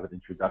to have an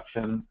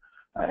introduction,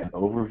 an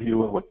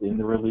overview of what's in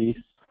the release,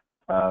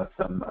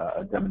 some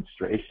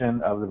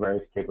demonstration of the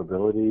various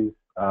capabilities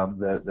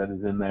that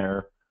is in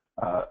there,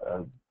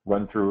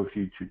 run through a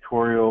few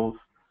tutorials,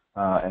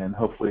 and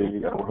hopefully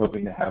we're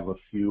hoping to have a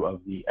few of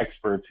the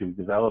experts who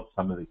developed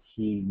some of the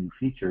key new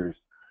features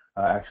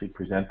actually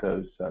present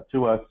those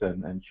to us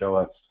and show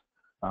us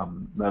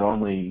not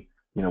only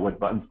what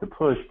buttons to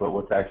push, but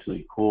what's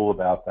actually cool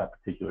about that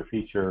particular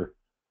feature,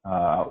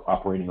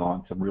 operating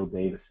on some real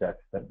data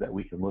sets that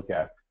we can look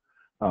at.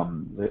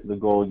 The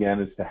goal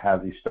again is to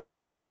have these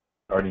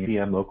starting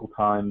PM local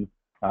time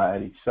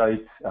at each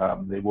site.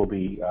 There will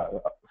be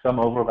some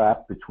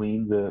overlap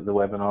between the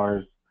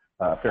webinars,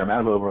 a fair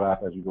amount of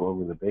overlap as we go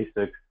over the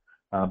basics,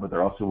 but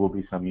there also will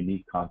be some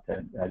unique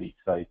content at each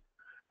site.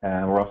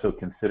 And we're also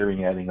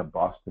considering adding a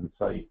Boston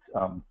site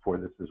for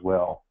this as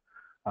well.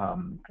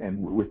 And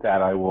with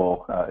that, I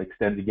will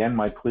extend again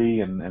my plea,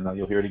 and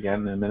you'll hear it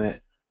again in a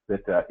minute,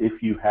 that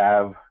if you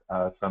have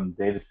some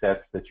data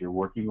sets that you're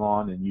working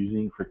on and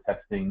using for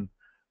testing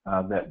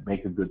that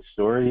make a good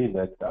story,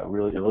 that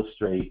really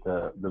illustrate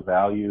the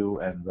value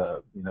and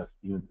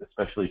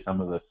especially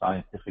some of the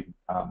scientific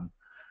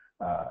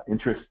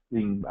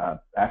interesting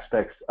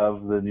aspects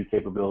of the new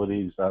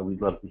capabilities,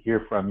 we'd love to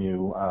hear from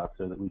you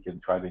so that we can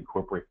try to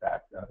incorporate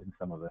that in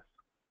some of this.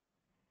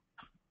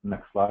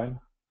 Next slide.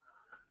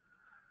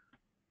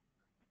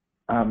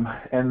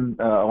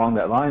 Along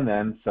that line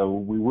then, so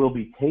we will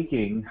be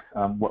taking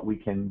what we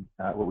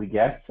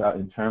get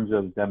in terms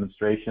of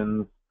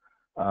demonstrations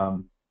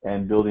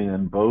and building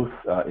them both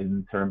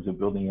in terms of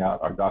building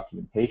out our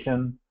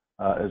documentation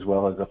as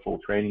well as a full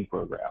training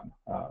program.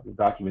 The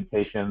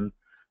documentation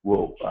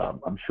will,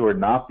 I'm sure,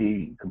 not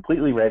be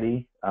completely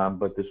ready,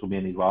 but this will be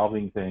an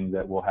evolving thing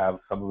that will have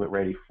some of it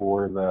ready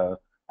for the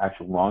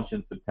actual launch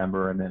in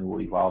September, and then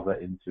we'll evolve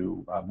that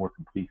into a more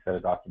complete set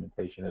of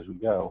documentation as we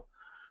go.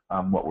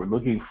 What we're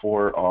looking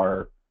for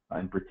are,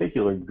 in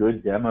particular,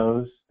 good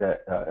demos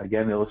that,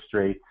 again,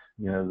 illustrate,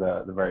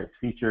 the various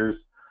features.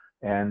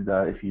 And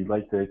if you'd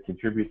like to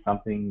contribute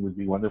something, it would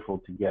be wonderful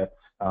to get.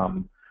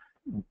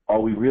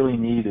 All we really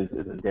need is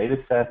a data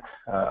set,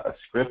 a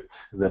script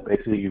that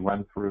basically you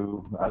run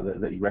through,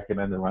 that you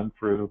recommend to run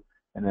through,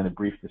 and then a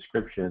brief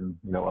description,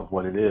 of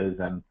what it is.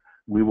 And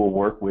we will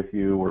work with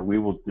you, or we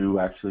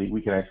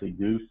can actually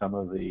do some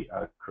of the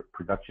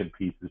production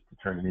pieces to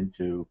turn it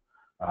into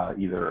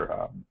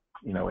either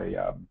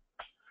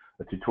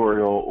a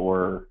tutorial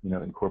or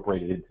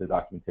incorporate it into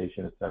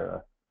documentation,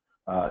 etc.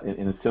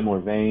 In a similar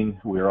vein,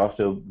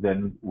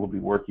 we'll be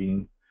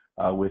working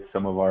with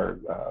some of our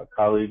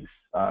colleagues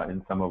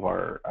and some of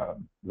our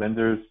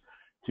vendors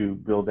to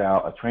build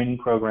out a training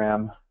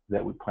program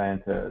that we plan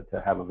to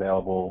have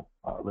available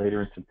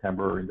later in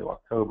September into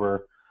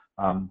October,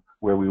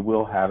 where we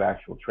will have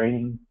actual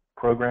training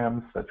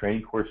programs,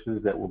 training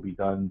courses that will be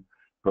done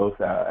both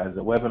as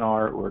a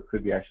webinar, or it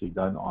could be actually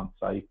done on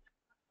site.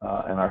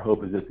 And our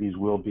hope is that these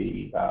will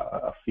be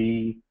a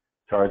fee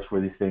charge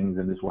for these things,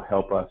 and this will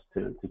help us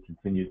to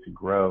continue to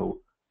grow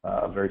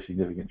a very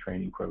significant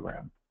training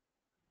program.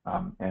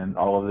 And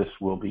all of this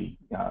will be,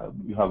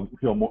 you'll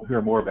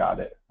hear more about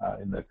it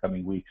in the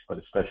coming weeks, but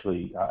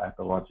especially at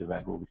the launch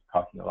event, we'll be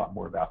talking a lot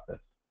more about this.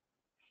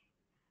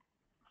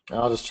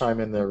 I'll just chime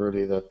in there,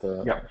 Rudy, that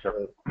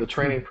the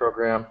training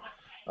program,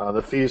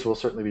 the fees will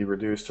certainly be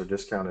reduced or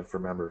discounted for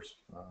members,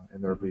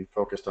 and they'll be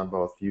focused on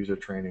both user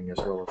training as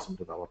well as some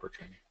developer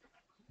training.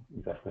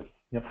 Exactly.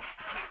 Yep.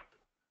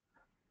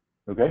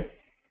 Okay.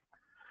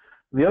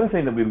 The other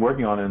thing that we've been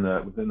working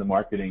on within the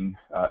marketing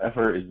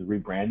effort is the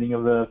rebranding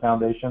of the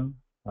foundation.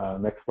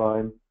 Next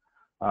slide.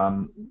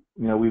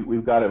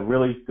 We've got a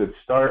really good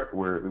start.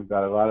 We've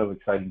got a lot of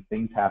exciting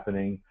things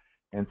happening,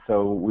 and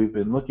so we've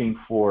been looking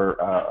for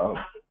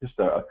just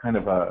a kind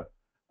of a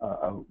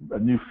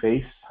new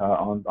face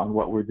on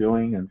what we're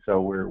doing, and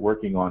so we're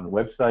working on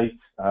websites,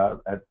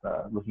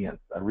 looking at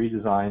a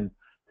redesign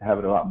to have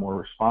it a lot more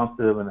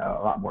responsive and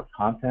a lot more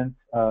content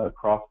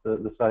across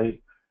the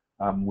site.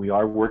 We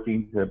are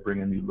working to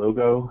bring a new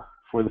logo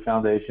for the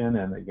foundation,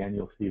 and again,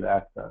 you'll see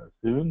that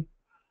soon.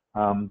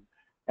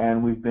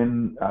 And we've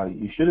been,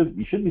 you should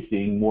be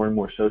seeing more and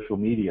more social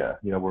media,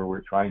 where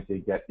we're trying to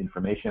get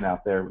information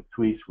out there with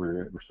tweets.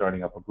 We're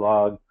starting up a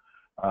blog.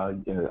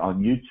 On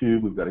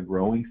YouTube, we've got a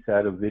growing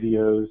set of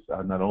videos,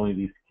 not only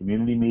these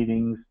community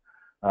meetings,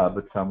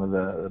 but some of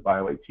the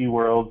BioAT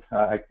World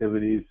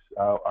activities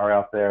are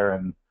out there.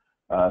 And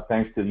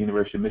thanks to the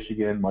University of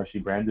Michigan, Marcy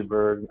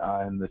Brandenburg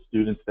and the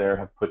students there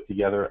have put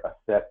together a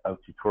set of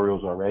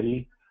tutorials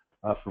already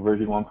for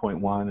version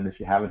 1.1. And if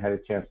you haven't had a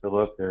chance to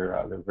look,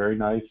 they're very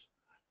nice.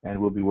 And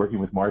we'll be working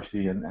with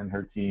Marcy and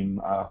her team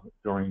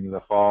during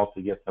the fall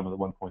to get some of the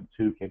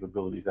 1.2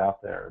 capabilities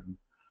out there. And,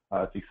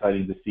 it's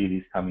exciting to see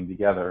these coming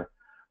together.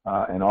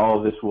 And all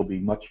of this will be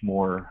much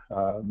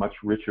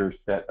richer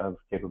set of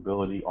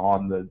capability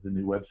on the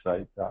new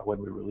website when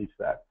we release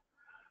that.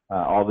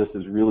 All this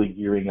is really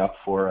gearing up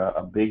for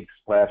a big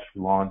splash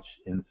launch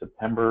in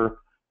September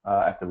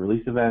at the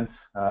release events,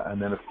 and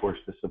then, of course,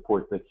 to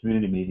support the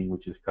community meeting,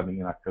 which is coming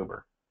in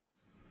October.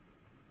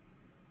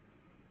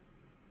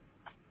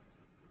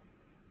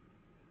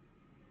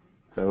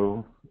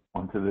 So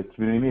on to the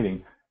community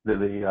meeting,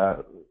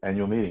 the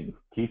annual meeting.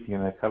 Keith, you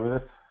going to cover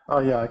this? Oh,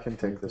 yeah, I can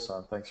take this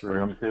on. Thanks,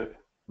 Rudy.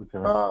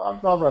 I'll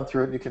I'll run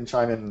through it, and you can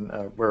chime in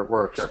where it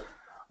works. Sure.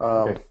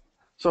 Okay.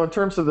 So in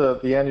terms of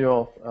the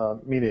annual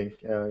meeting,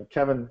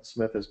 Kevin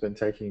Smith has been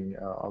taking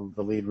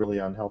the lead really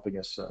on helping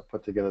us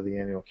put together the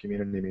annual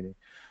community meeting.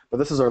 But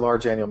this is our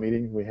large annual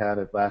meeting. We had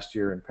it last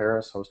year in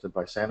Paris, hosted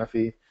by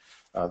Sanofi.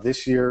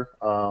 This year,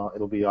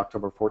 it'll be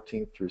October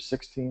 14th through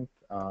 16th.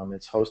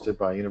 It's hosted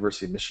by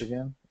University of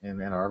Michigan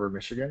in Ann Arbor,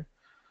 Michigan.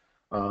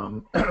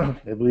 I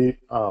believe,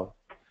 to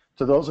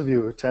those of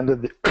you who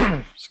attended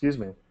the, excuse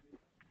me,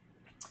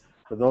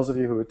 for those of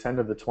you who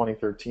attended the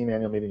 2013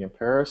 annual meeting in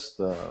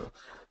Paris,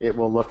 it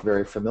will look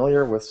very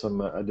familiar with some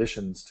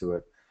additions to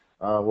it.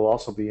 We'll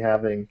also be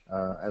having,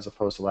 as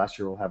opposed to last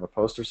year, we'll have a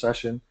poster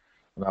session,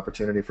 an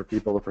opportunity for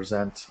people to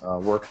present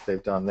work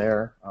they've done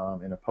there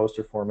in a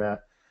poster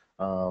format.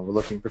 We're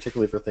looking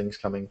particularly for things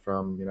coming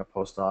from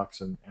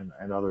postdocs and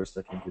others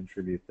that can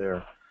contribute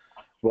there.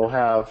 We'll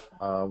have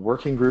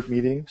working group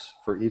meetings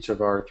for each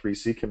of our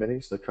 3C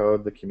committees, the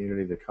code, the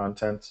community, the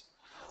content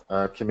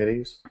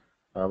committees.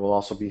 We'll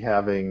also be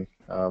having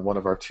one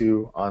of our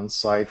 2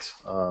 on-site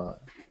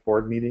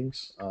board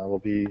meetings will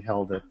be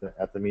held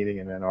at the meeting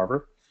in Ann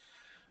Arbor.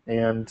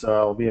 And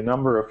there'll be a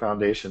number of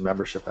foundation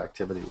membership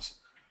activities.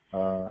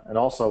 And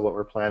also what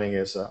we're planning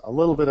is a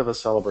little bit of a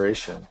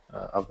celebration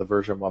of the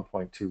version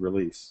 1.2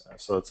 release.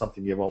 So it's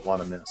something you won't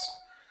want to miss.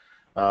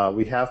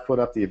 We have put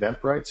up the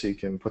Eventbrite, so you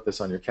can put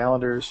this on your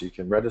calendars. You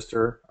can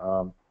register.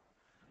 So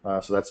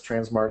that's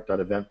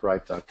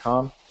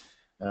tranSMART.eventbrite.com.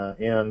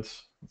 And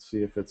let's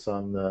see if it's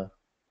on the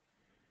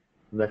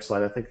next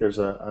slide. I think there's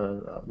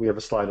we have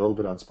a slide a little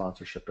bit on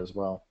sponsorship as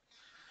well.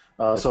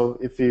 So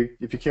if you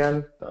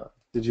can,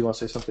 did you want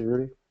to say something,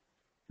 Rudy?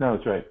 No,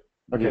 that's right.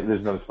 Okay. Yeah,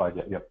 there's another slide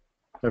yet. Yep.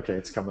 Okay,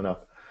 it's coming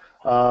up.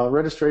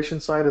 Registration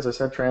site, as I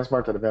said,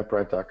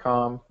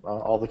 tranSMART.eventbrite.com.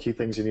 All the key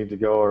things you need to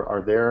go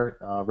are there.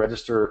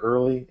 Register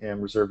early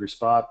and reserve your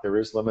spot. There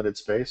is limited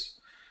space,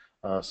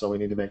 so we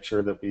need to make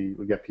sure that we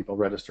get people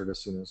registered as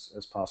soon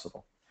as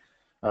possible.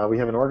 We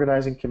have an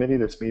organizing committee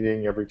that's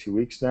meeting every 2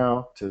 weeks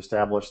now to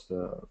establish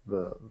the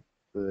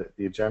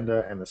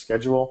agenda and the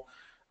schedule.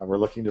 We're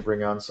looking to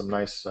bring on some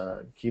nice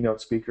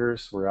keynote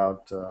speakers. We're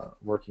out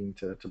working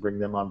to bring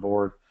them on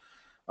board.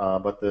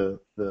 But the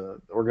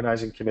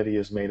organizing committee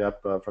is made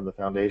up from the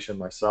foundation,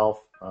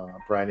 myself,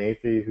 Brian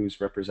Athey,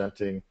 who's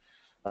representing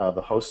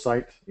the host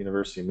site,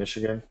 University of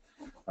Michigan,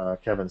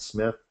 Kevin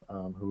Smith,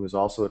 who is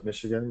also at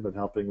Michigan, but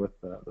helping with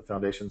the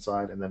foundation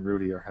side, and then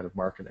Rudy, our head of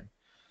marketing.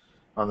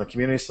 On the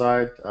community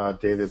side,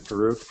 David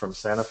Farouk from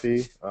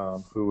Sanofi,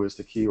 who is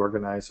the key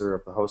organizer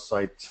of the host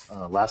site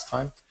last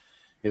time,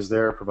 is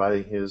there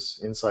providing his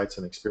insights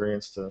and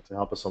experience to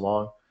help us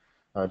along.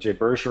 Jay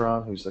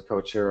Bergeron, who's the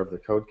co-chair of the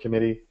code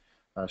committee,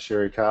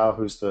 Sherry Kao,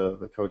 who's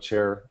the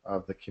co-chair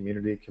of the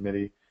community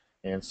committee,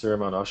 and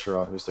Sirimon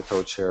Oshara, who's the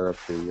co-chair of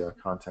the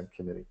content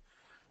committee.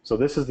 So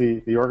this is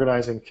the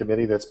organizing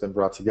committee that's been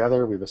brought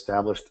together. We've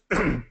established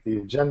the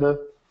agenda.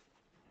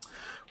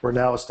 We're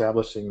now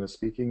establishing the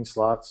speaking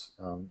slots.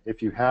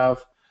 If you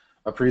have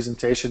a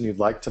presentation you'd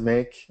like to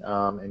make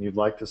and you'd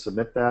like to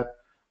submit that,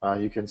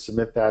 you can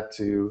submit that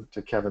to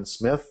Kevin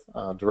Smith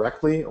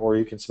directly, or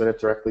you can submit it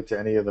directly to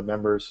any of the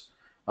members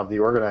of the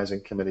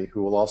organizing committee,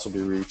 who will also be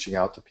reaching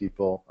out to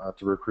people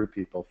to recruit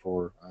people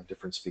for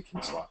different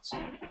speaking slots.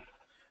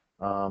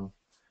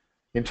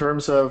 In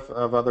terms of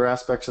other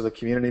aspects of the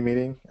community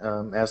meeting,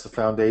 as the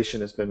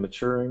foundation has been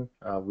maturing,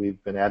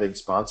 we've been adding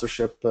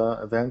sponsorship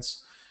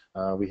events.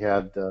 We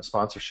had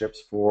sponsorships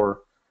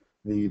for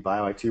the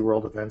BioIT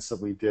World events that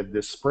we did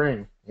this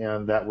spring,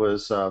 and that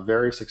was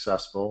very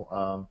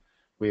successful.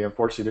 We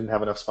unfortunately didn't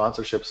have enough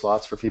sponsorship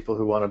slots for people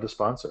who wanted to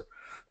sponsor.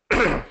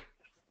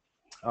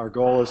 Our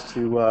goal is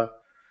to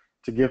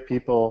give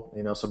people,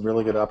 some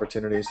really good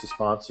opportunities to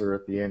sponsor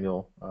at the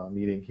annual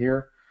meeting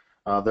here.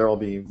 There will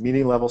be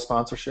meeting level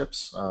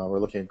sponsorships. We're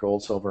looking at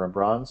gold, silver, and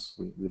bronze.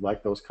 We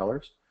like those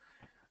colors.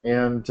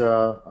 And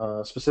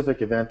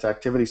specific event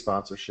activity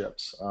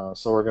sponsorships.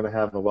 So we're going to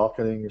have a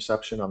welcoming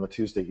reception on the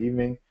Tuesday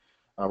evening.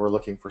 We're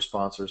looking for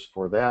sponsors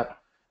for that.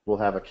 We'll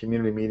have a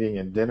community meeting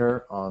and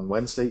dinner on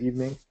Wednesday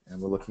evening,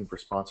 and we're looking for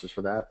sponsors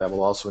for that. That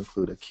will also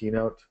include a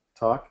keynote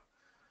talk.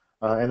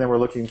 And then we're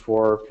looking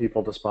for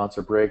people to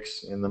sponsor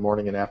breaks in the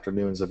morning and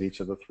afternoons of each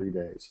of the 3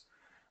 days.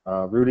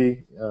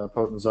 Rudy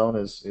Potenzone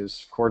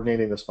is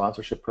coordinating the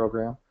sponsorship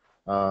program.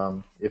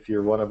 If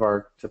you're one of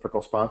our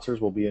typical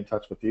sponsors, we'll be in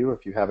touch with you.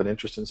 If you have an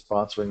interest in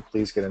sponsoring,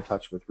 please get in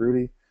touch with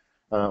Rudy,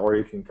 or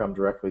you can come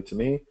directly to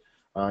me.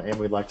 And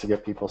we'd like to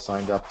get people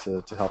signed up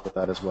to help with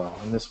that as well.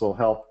 And this will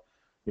help,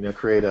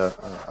 create a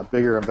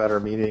bigger and better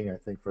meeting, I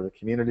think, for the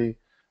community.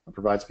 It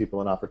provides people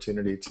an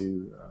opportunity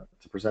to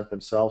present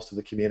themselves to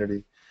the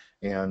community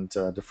and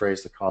defray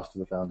the cost of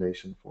the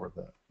foundation for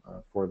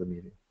the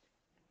meeting.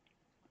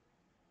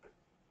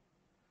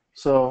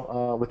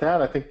 So with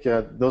that, I think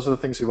those are the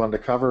things we wanted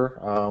to cover.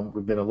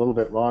 We've been a little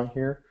bit long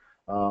here.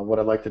 What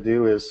I'd like to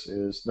do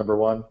is number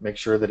one, make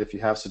sure that if you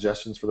have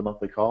suggestions for the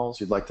monthly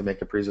calls, you'd like to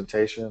make a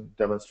presentation,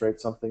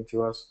 demonstrate something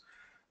to us,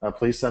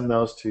 please send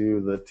those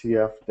to the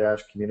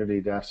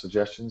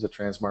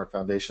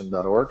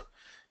TF-community-suggestions@transmartfoundation.org,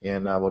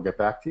 and we'll get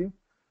back to you.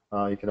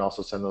 You can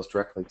also send those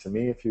directly to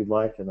me if you'd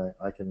like, and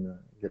I can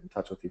get in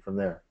touch with you from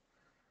there.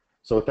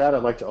 So with that,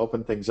 I'd like to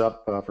open things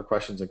up for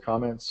questions and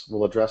comments.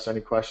 We'll address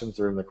any questions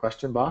that are in the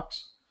question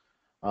box.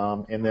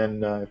 And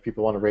then if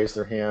people want to raise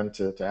their hand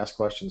to ask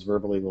questions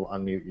verbally, we'll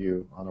unmute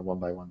you on a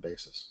one-by-one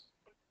basis.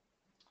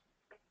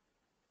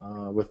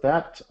 With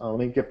that, let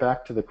me get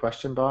back to the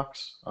question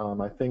box.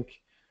 I think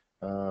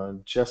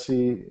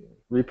Jesse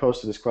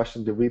reposted his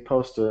question. Did we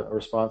post a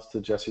response to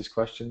Jesse's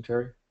question,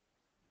 Terry?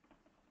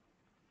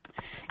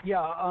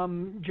 Yeah,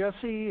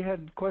 Jesse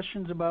had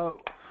questions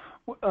about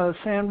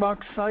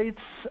sandbox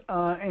sites,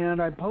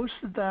 and I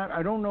posted that.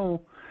 I don't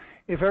know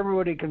if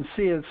everybody can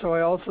see it, so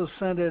I also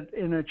sent it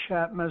in a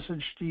chat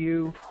message to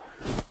you,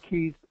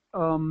 Keith.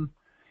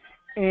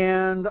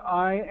 And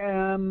I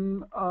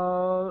am,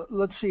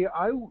 let's see,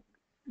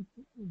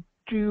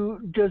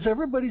 does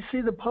everybody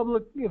see the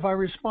public, if I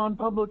respond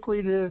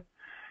publicly to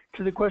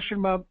the question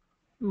about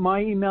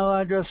my email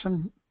address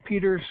and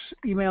Peter's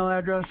email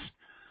address?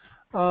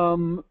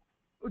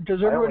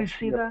 Does everybody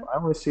see that? I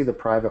only see the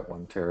private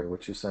one, Terry,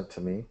 which you sent to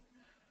me.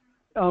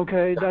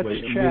 Okay, that's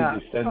chat.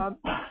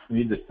 We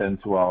need to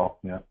send to all,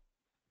 yeah.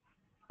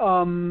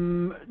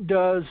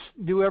 Does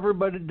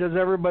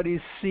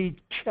everybody see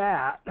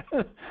chat?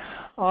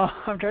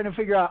 I'm trying to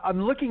figure out.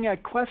 I'm looking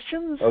at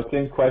questions. Oh, it's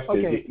in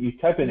questions. Okay. You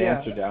type an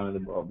answer down in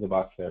the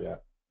box there, yeah.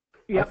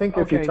 Yep, I think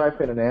if you type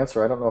in an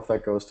answer, I don't know if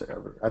that goes to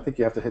every. I think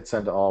you have to hit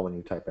send to all when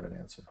you type in an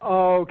answer.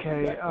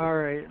 Okay, Exactly. all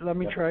right. Let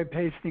me try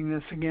pasting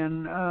this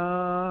again.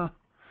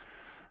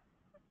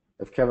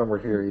 If Kevin were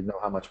here, he'd know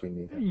how much we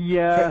need him.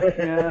 Yeah.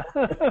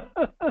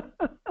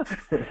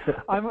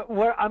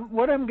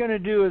 What I'm going to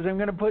do is I'm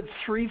going to put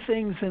 3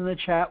 things in the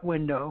chat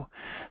window.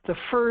 The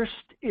first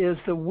is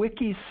the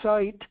wiki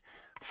site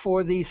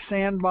for the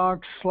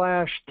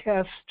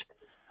sandbox/test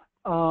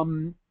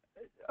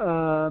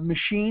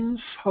machines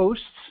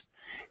hosts,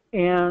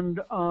 and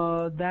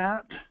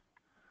that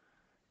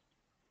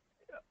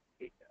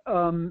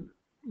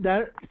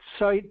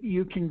site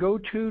you can go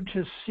to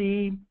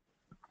see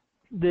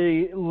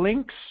the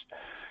links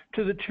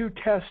to the 2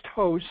 test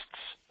hosts.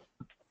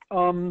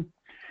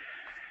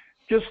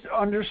 Just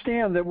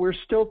understand that we're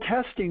still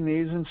testing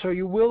these, and so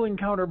you will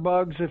encounter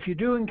bugs. If you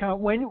do encounter,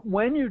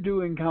 when you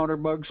do encounter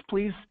bugs,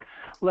 please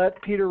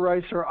let Peter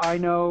Rice or I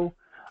know.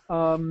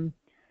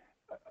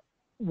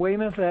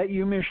 Weymouth at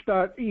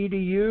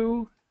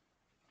umich.edu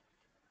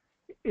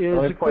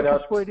is the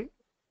quickest way to.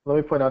 Let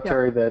me point out,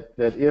 Terry, that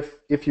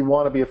if you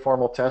want to be a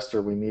formal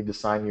tester, we need to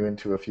sign you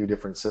into a few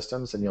different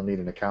systems, and you'll need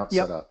an account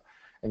set up.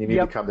 And you need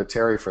to come to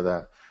Terry for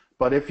that.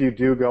 But if you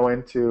do go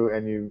into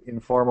and you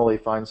informally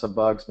find some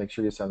bugs, make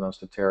sure you send those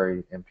to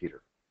Terry and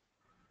Peter.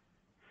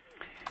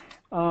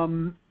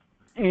 And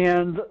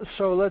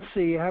so let's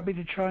see, happy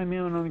to chime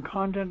in on the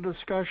content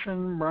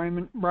discussion.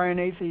 Brian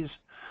Athey's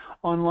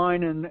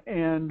online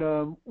and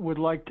would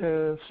like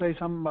to say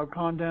something about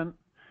content.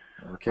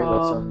 Okay,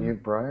 let's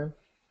unmute Brian.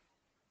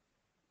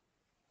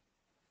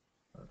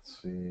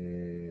 Let's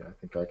see, I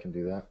think I can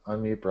do that.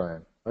 Unmute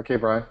Brian. Okay,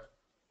 Brian.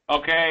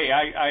 Okay,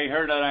 I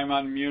heard that I'm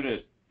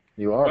unmuted.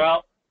 You are.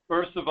 Well,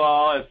 first of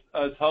all, as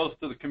host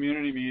of the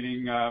community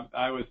meeting,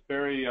 I was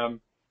very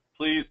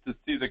pleased to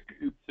see the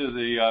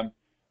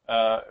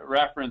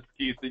reference,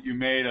 Keith, that you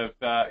made of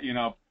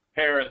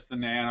Paris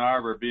and Ann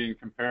Arbor being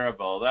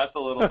comparable. That's a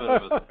little bit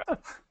of a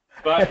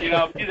but be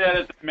that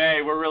as it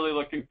may, we're really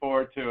looking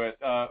forward to it.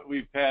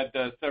 We've had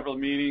several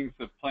meetings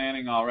of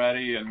planning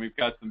already, and we've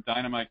got some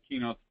dynamite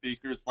keynote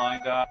speakers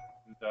lined up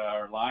and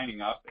are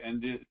lining up,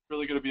 and it's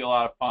really going to be a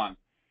lot of fun.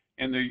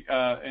 And the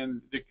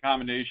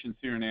accommodations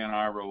here in Ann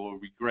Arbor will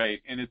be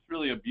great, and it's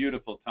really a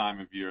beautiful time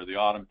of year, the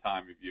autumn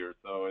time of year.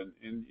 So, and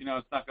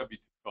it's not going to be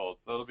too cold,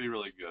 so it'll be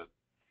really good.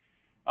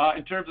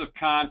 In terms of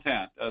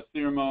content,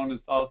 Ciramon is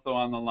also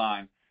on the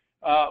line.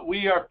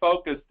 We are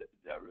focused,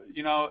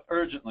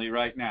 urgently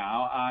right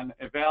now on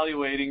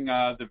evaluating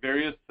the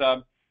various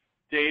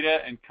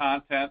data and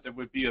content that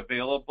would be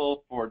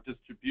available for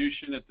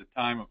distribution at the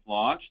time of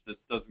launch. This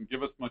doesn't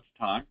give us much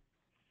time,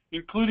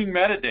 including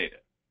metadata.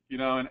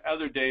 And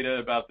other data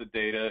about the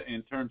data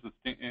in terms of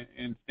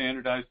in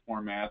standardized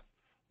formats,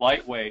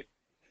 lightweight,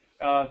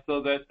 so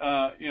that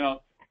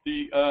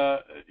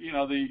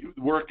the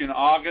work in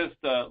August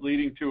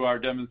leading to our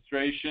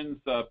demonstrations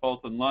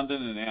both in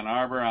London and Ann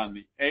Arbor on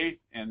the 8th,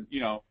 and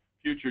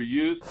future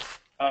use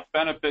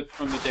benefits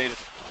from the data.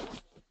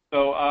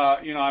 So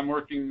I'm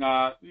working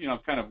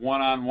kind of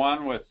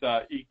one-on-one with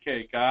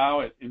E.K. Gao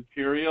at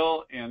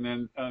Imperial, and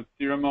then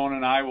Ciramon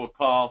and I will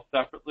call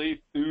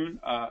separately soon.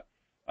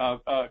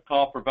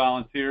 Call for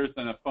volunteers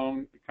and a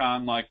phone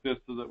con like this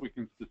so that we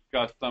can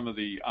discuss some of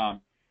the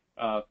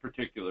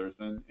particulars.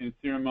 And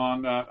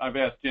Ciramon, I've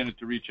asked Janet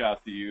to reach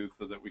out to you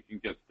so that we can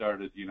get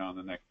started, in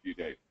the next few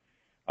days.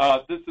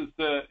 This is,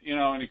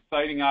 an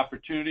exciting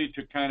opportunity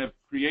to kind of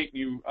create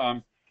new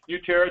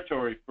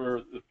territory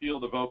for the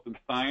field of open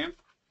science.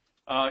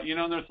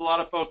 There's a lot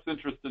of folks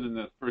interested in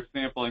this. For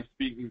example, I'm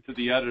speaking to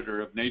the editor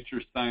of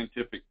Nature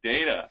Scientific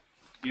Data,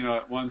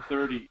 at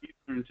 1:30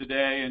 Eastern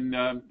today, and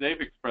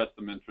they've expressed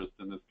some interest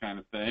in this kind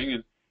of thing.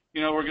 And,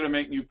 we're going to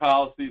make new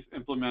policies,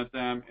 implement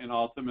them, and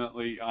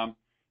ultimately,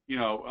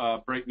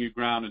 break new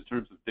ground in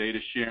terms of data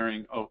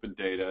sharing, open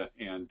data,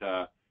 and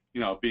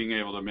being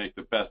able to make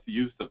the best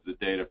use of the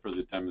data for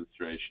the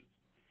demonstrations.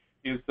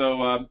 And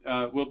so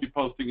we'll be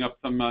posting up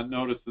some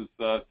notices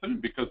soon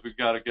because we've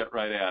got to get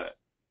right at it.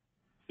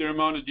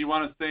 Ramona, do you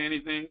want to say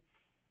anything?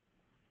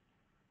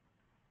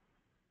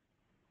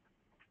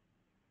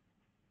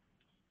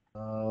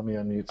 Let me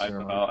unmute I Sarah.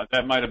 don't know.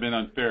 That might have been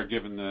unfair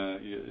given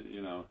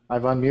the,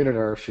 I've unmuted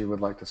her if she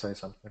would like to say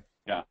something.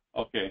 Yeah,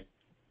 okay.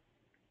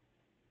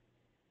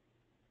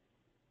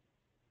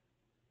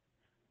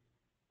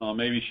 Well,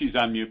 maybe she's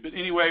on mute. But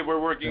anyway, we're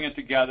working it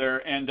together.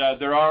 And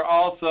there are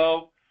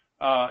also,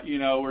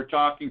 we're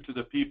talking to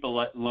the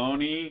people at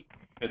Loney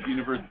at the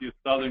University of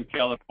Southern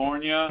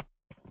California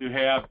to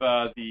have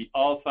the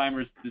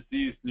Alzheimer's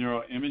disease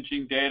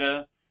neuroimaging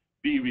data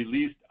be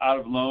released out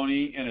of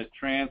Loney in a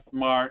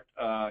tranSMART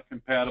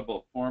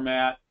compatible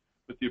format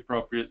with the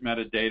appropriate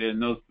metadata,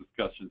 and those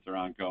discussions are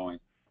ongoing.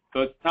 So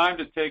it's time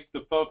to take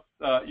the folks,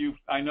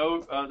 I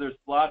know there's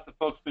lots of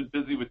folks been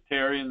busy with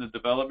Terry and the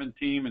development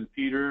team and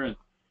Peter, and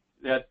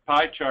that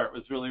pie chart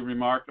was really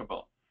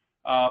remarkable.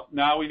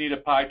 Now we need a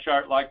pie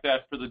chart like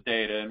that for the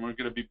data, and we're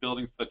going to be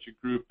building such a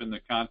group in the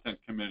content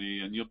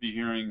committee, and you'll be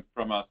hearing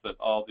from us at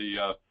all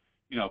the,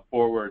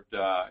 forward,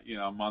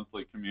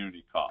 monthly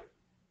community calls.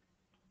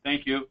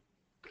 Thank you.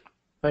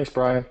 Thanks,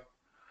 Brian.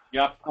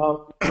 Yeah.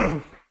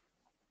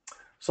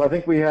 So I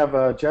think we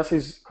have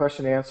Jesse's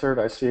question answered.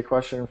 I see a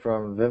question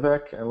from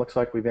Vivek, and it looks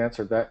like we've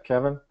answered that,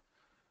 Kevin.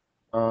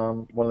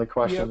 One of the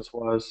questions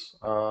was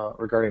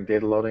regarding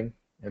data loading,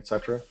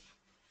 etc.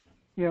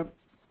 Yep.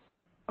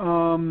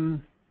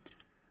 Devin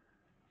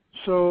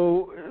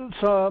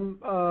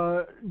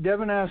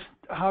asked,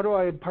 how do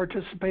I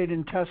participate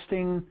in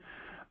testing?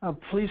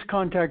 Please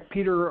contact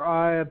Peter.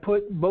 I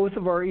put both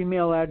of our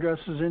email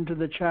addresses into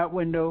the chat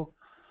window.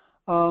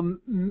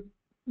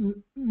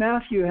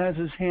 Matthew has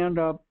his hand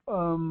up.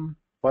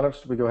 Why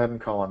don't we go ahead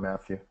and call on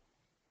Matthew?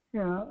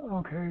 Yeah,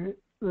 okay.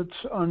 Let's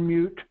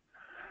unmute.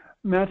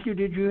 Matthew,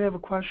 did you have a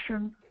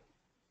question?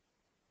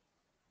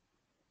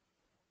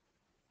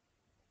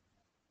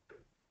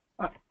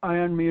 I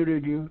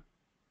unmuted you.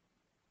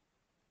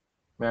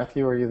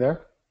 Matthew, are you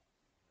there?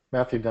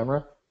 Matthew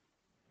Demra?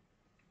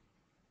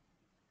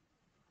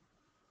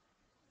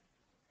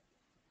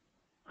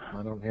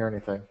 I don't hear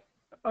anything.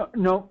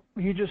 No,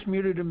 he just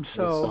muted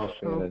himself.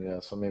 Muted, yeah,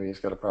 so maybe he's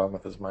got a problem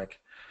with his mic.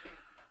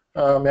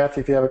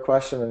 Matthew, if you have a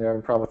question and you're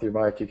having a problem with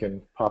your mic, you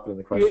can pop it in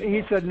the question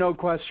He box. said no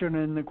question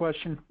in the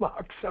question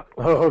box. So.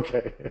 Oh,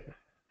 okay.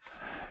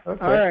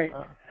 Okay. All right.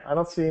 I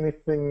don't see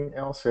anything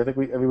else here. I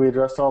think have we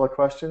addressed all the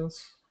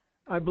questions?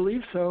 I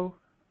believe so.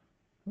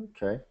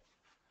 Okay.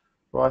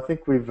 Well, I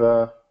think we've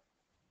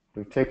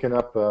taken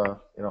up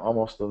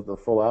almost the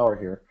full hour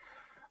here.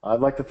 I'd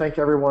like to thank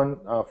everyone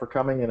for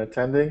coming and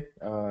attending.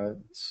 I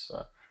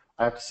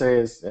have to say,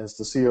 as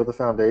the CEO of the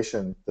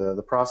foundation,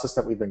 the process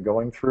that we've been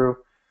going through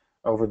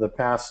over the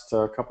past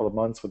couple of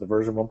months with the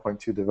version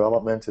 1.2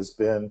 development has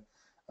been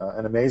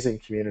an amazing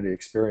community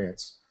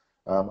experience.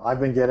 I've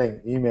been getting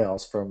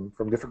emails from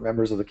different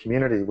members of the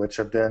community, which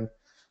have been,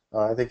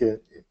 I think,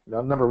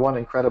 number one,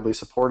 incredibly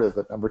supportive,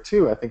 but number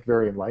two, I think,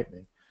 very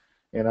enlightening.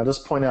 And I'll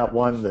just point out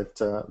one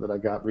that I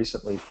got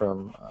recently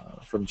from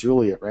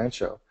Julie at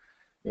Rancho.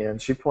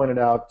 And she pointed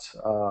out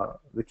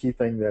the key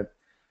thing that,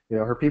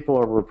 her people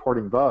are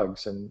reporting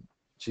bugs, and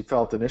she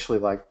felt initially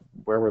like,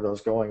 where were those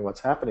going? What's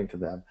happening to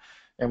them?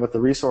 And with the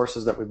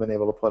resources that we've been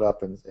able to put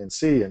up and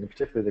see, and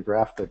particularly the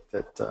graph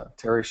that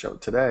Terry showed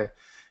today,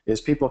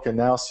 is people can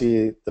now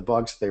see the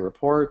bugs they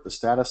report, the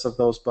status of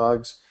those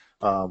bugs,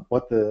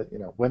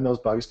 when those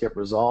bugs get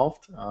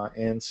resolved,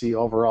 and see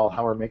overall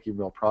how we're making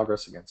real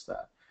progress against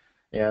that.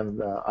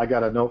 And I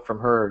got a note from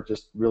her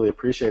just really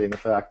appreciating the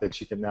fact that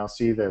she can now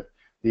see that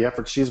the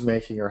efforts she's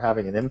making are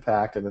having an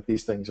impact, and that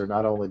these things are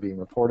not only being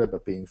reported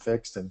but being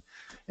fixed and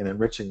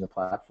enriching the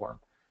platform.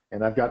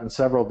 And I've gotten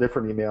several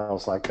different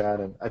emails like that,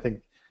 and I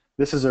think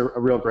this is a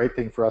real great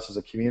thing for us as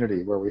a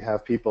community, where we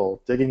have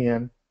people digging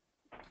in,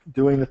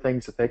 doing the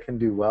things that they can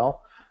do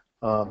well,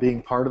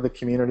 being part of the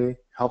community,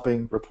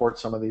 helping report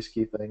some of these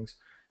key things,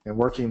 and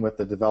working with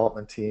the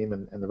development team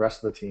and the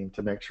rest of the team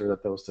to make sure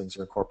that those things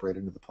are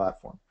incorporated into the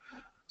platform.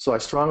 So I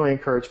strongly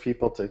encourage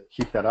people to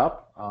keep that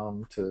up,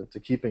 to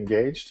keep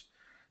engaged.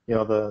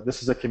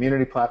 This is a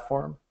community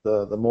platform.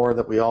 The more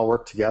that we all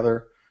work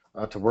together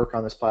to work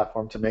on this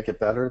platform to make it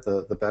better,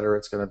 the better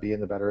it's going to be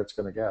and the better it's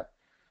going to get.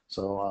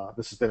 So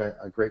this has been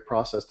a great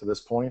process to this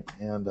point,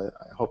 and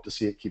I hope to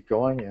see it keep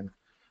going. And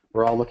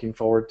we're all looking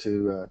forward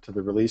to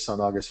the release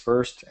on August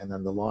 1st and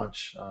then the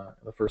launch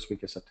the first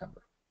week of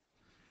September.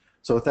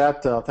 So with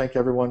that, thank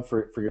everyone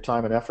for your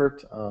time and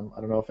effort. I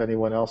don't know if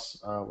anyone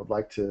else would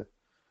like to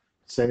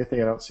say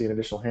anything. I don't see any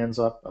additional hands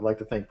up. I'd like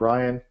to thank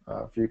Brian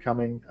for you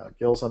coming.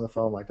 Gil's on the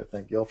phone. I'd like to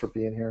thank Gil for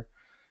being here.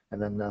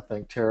 And then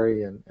thank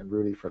Terry and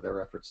Rudy for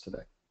their efforts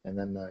today. And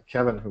then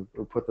Kevin,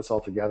 who put this all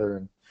together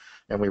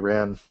and we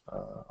ran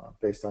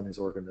based on his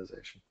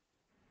organization.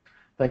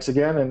 Thanks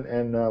again,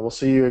 and we'll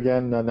see you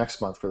again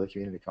next month for the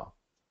community call.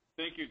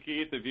 thank you,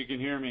 Keith, if you can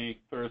hear me,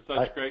 for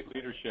such great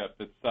leadership.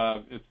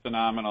 It's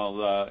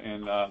phenomenal,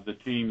 and the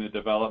team, the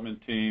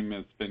development team,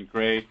 has been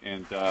great,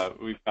 and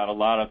we've got a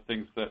lot of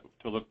things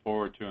to look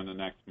forward to in the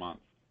next month.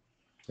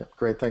 Yeah,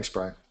 great. Thanks,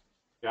 Brian.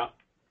 Yeah.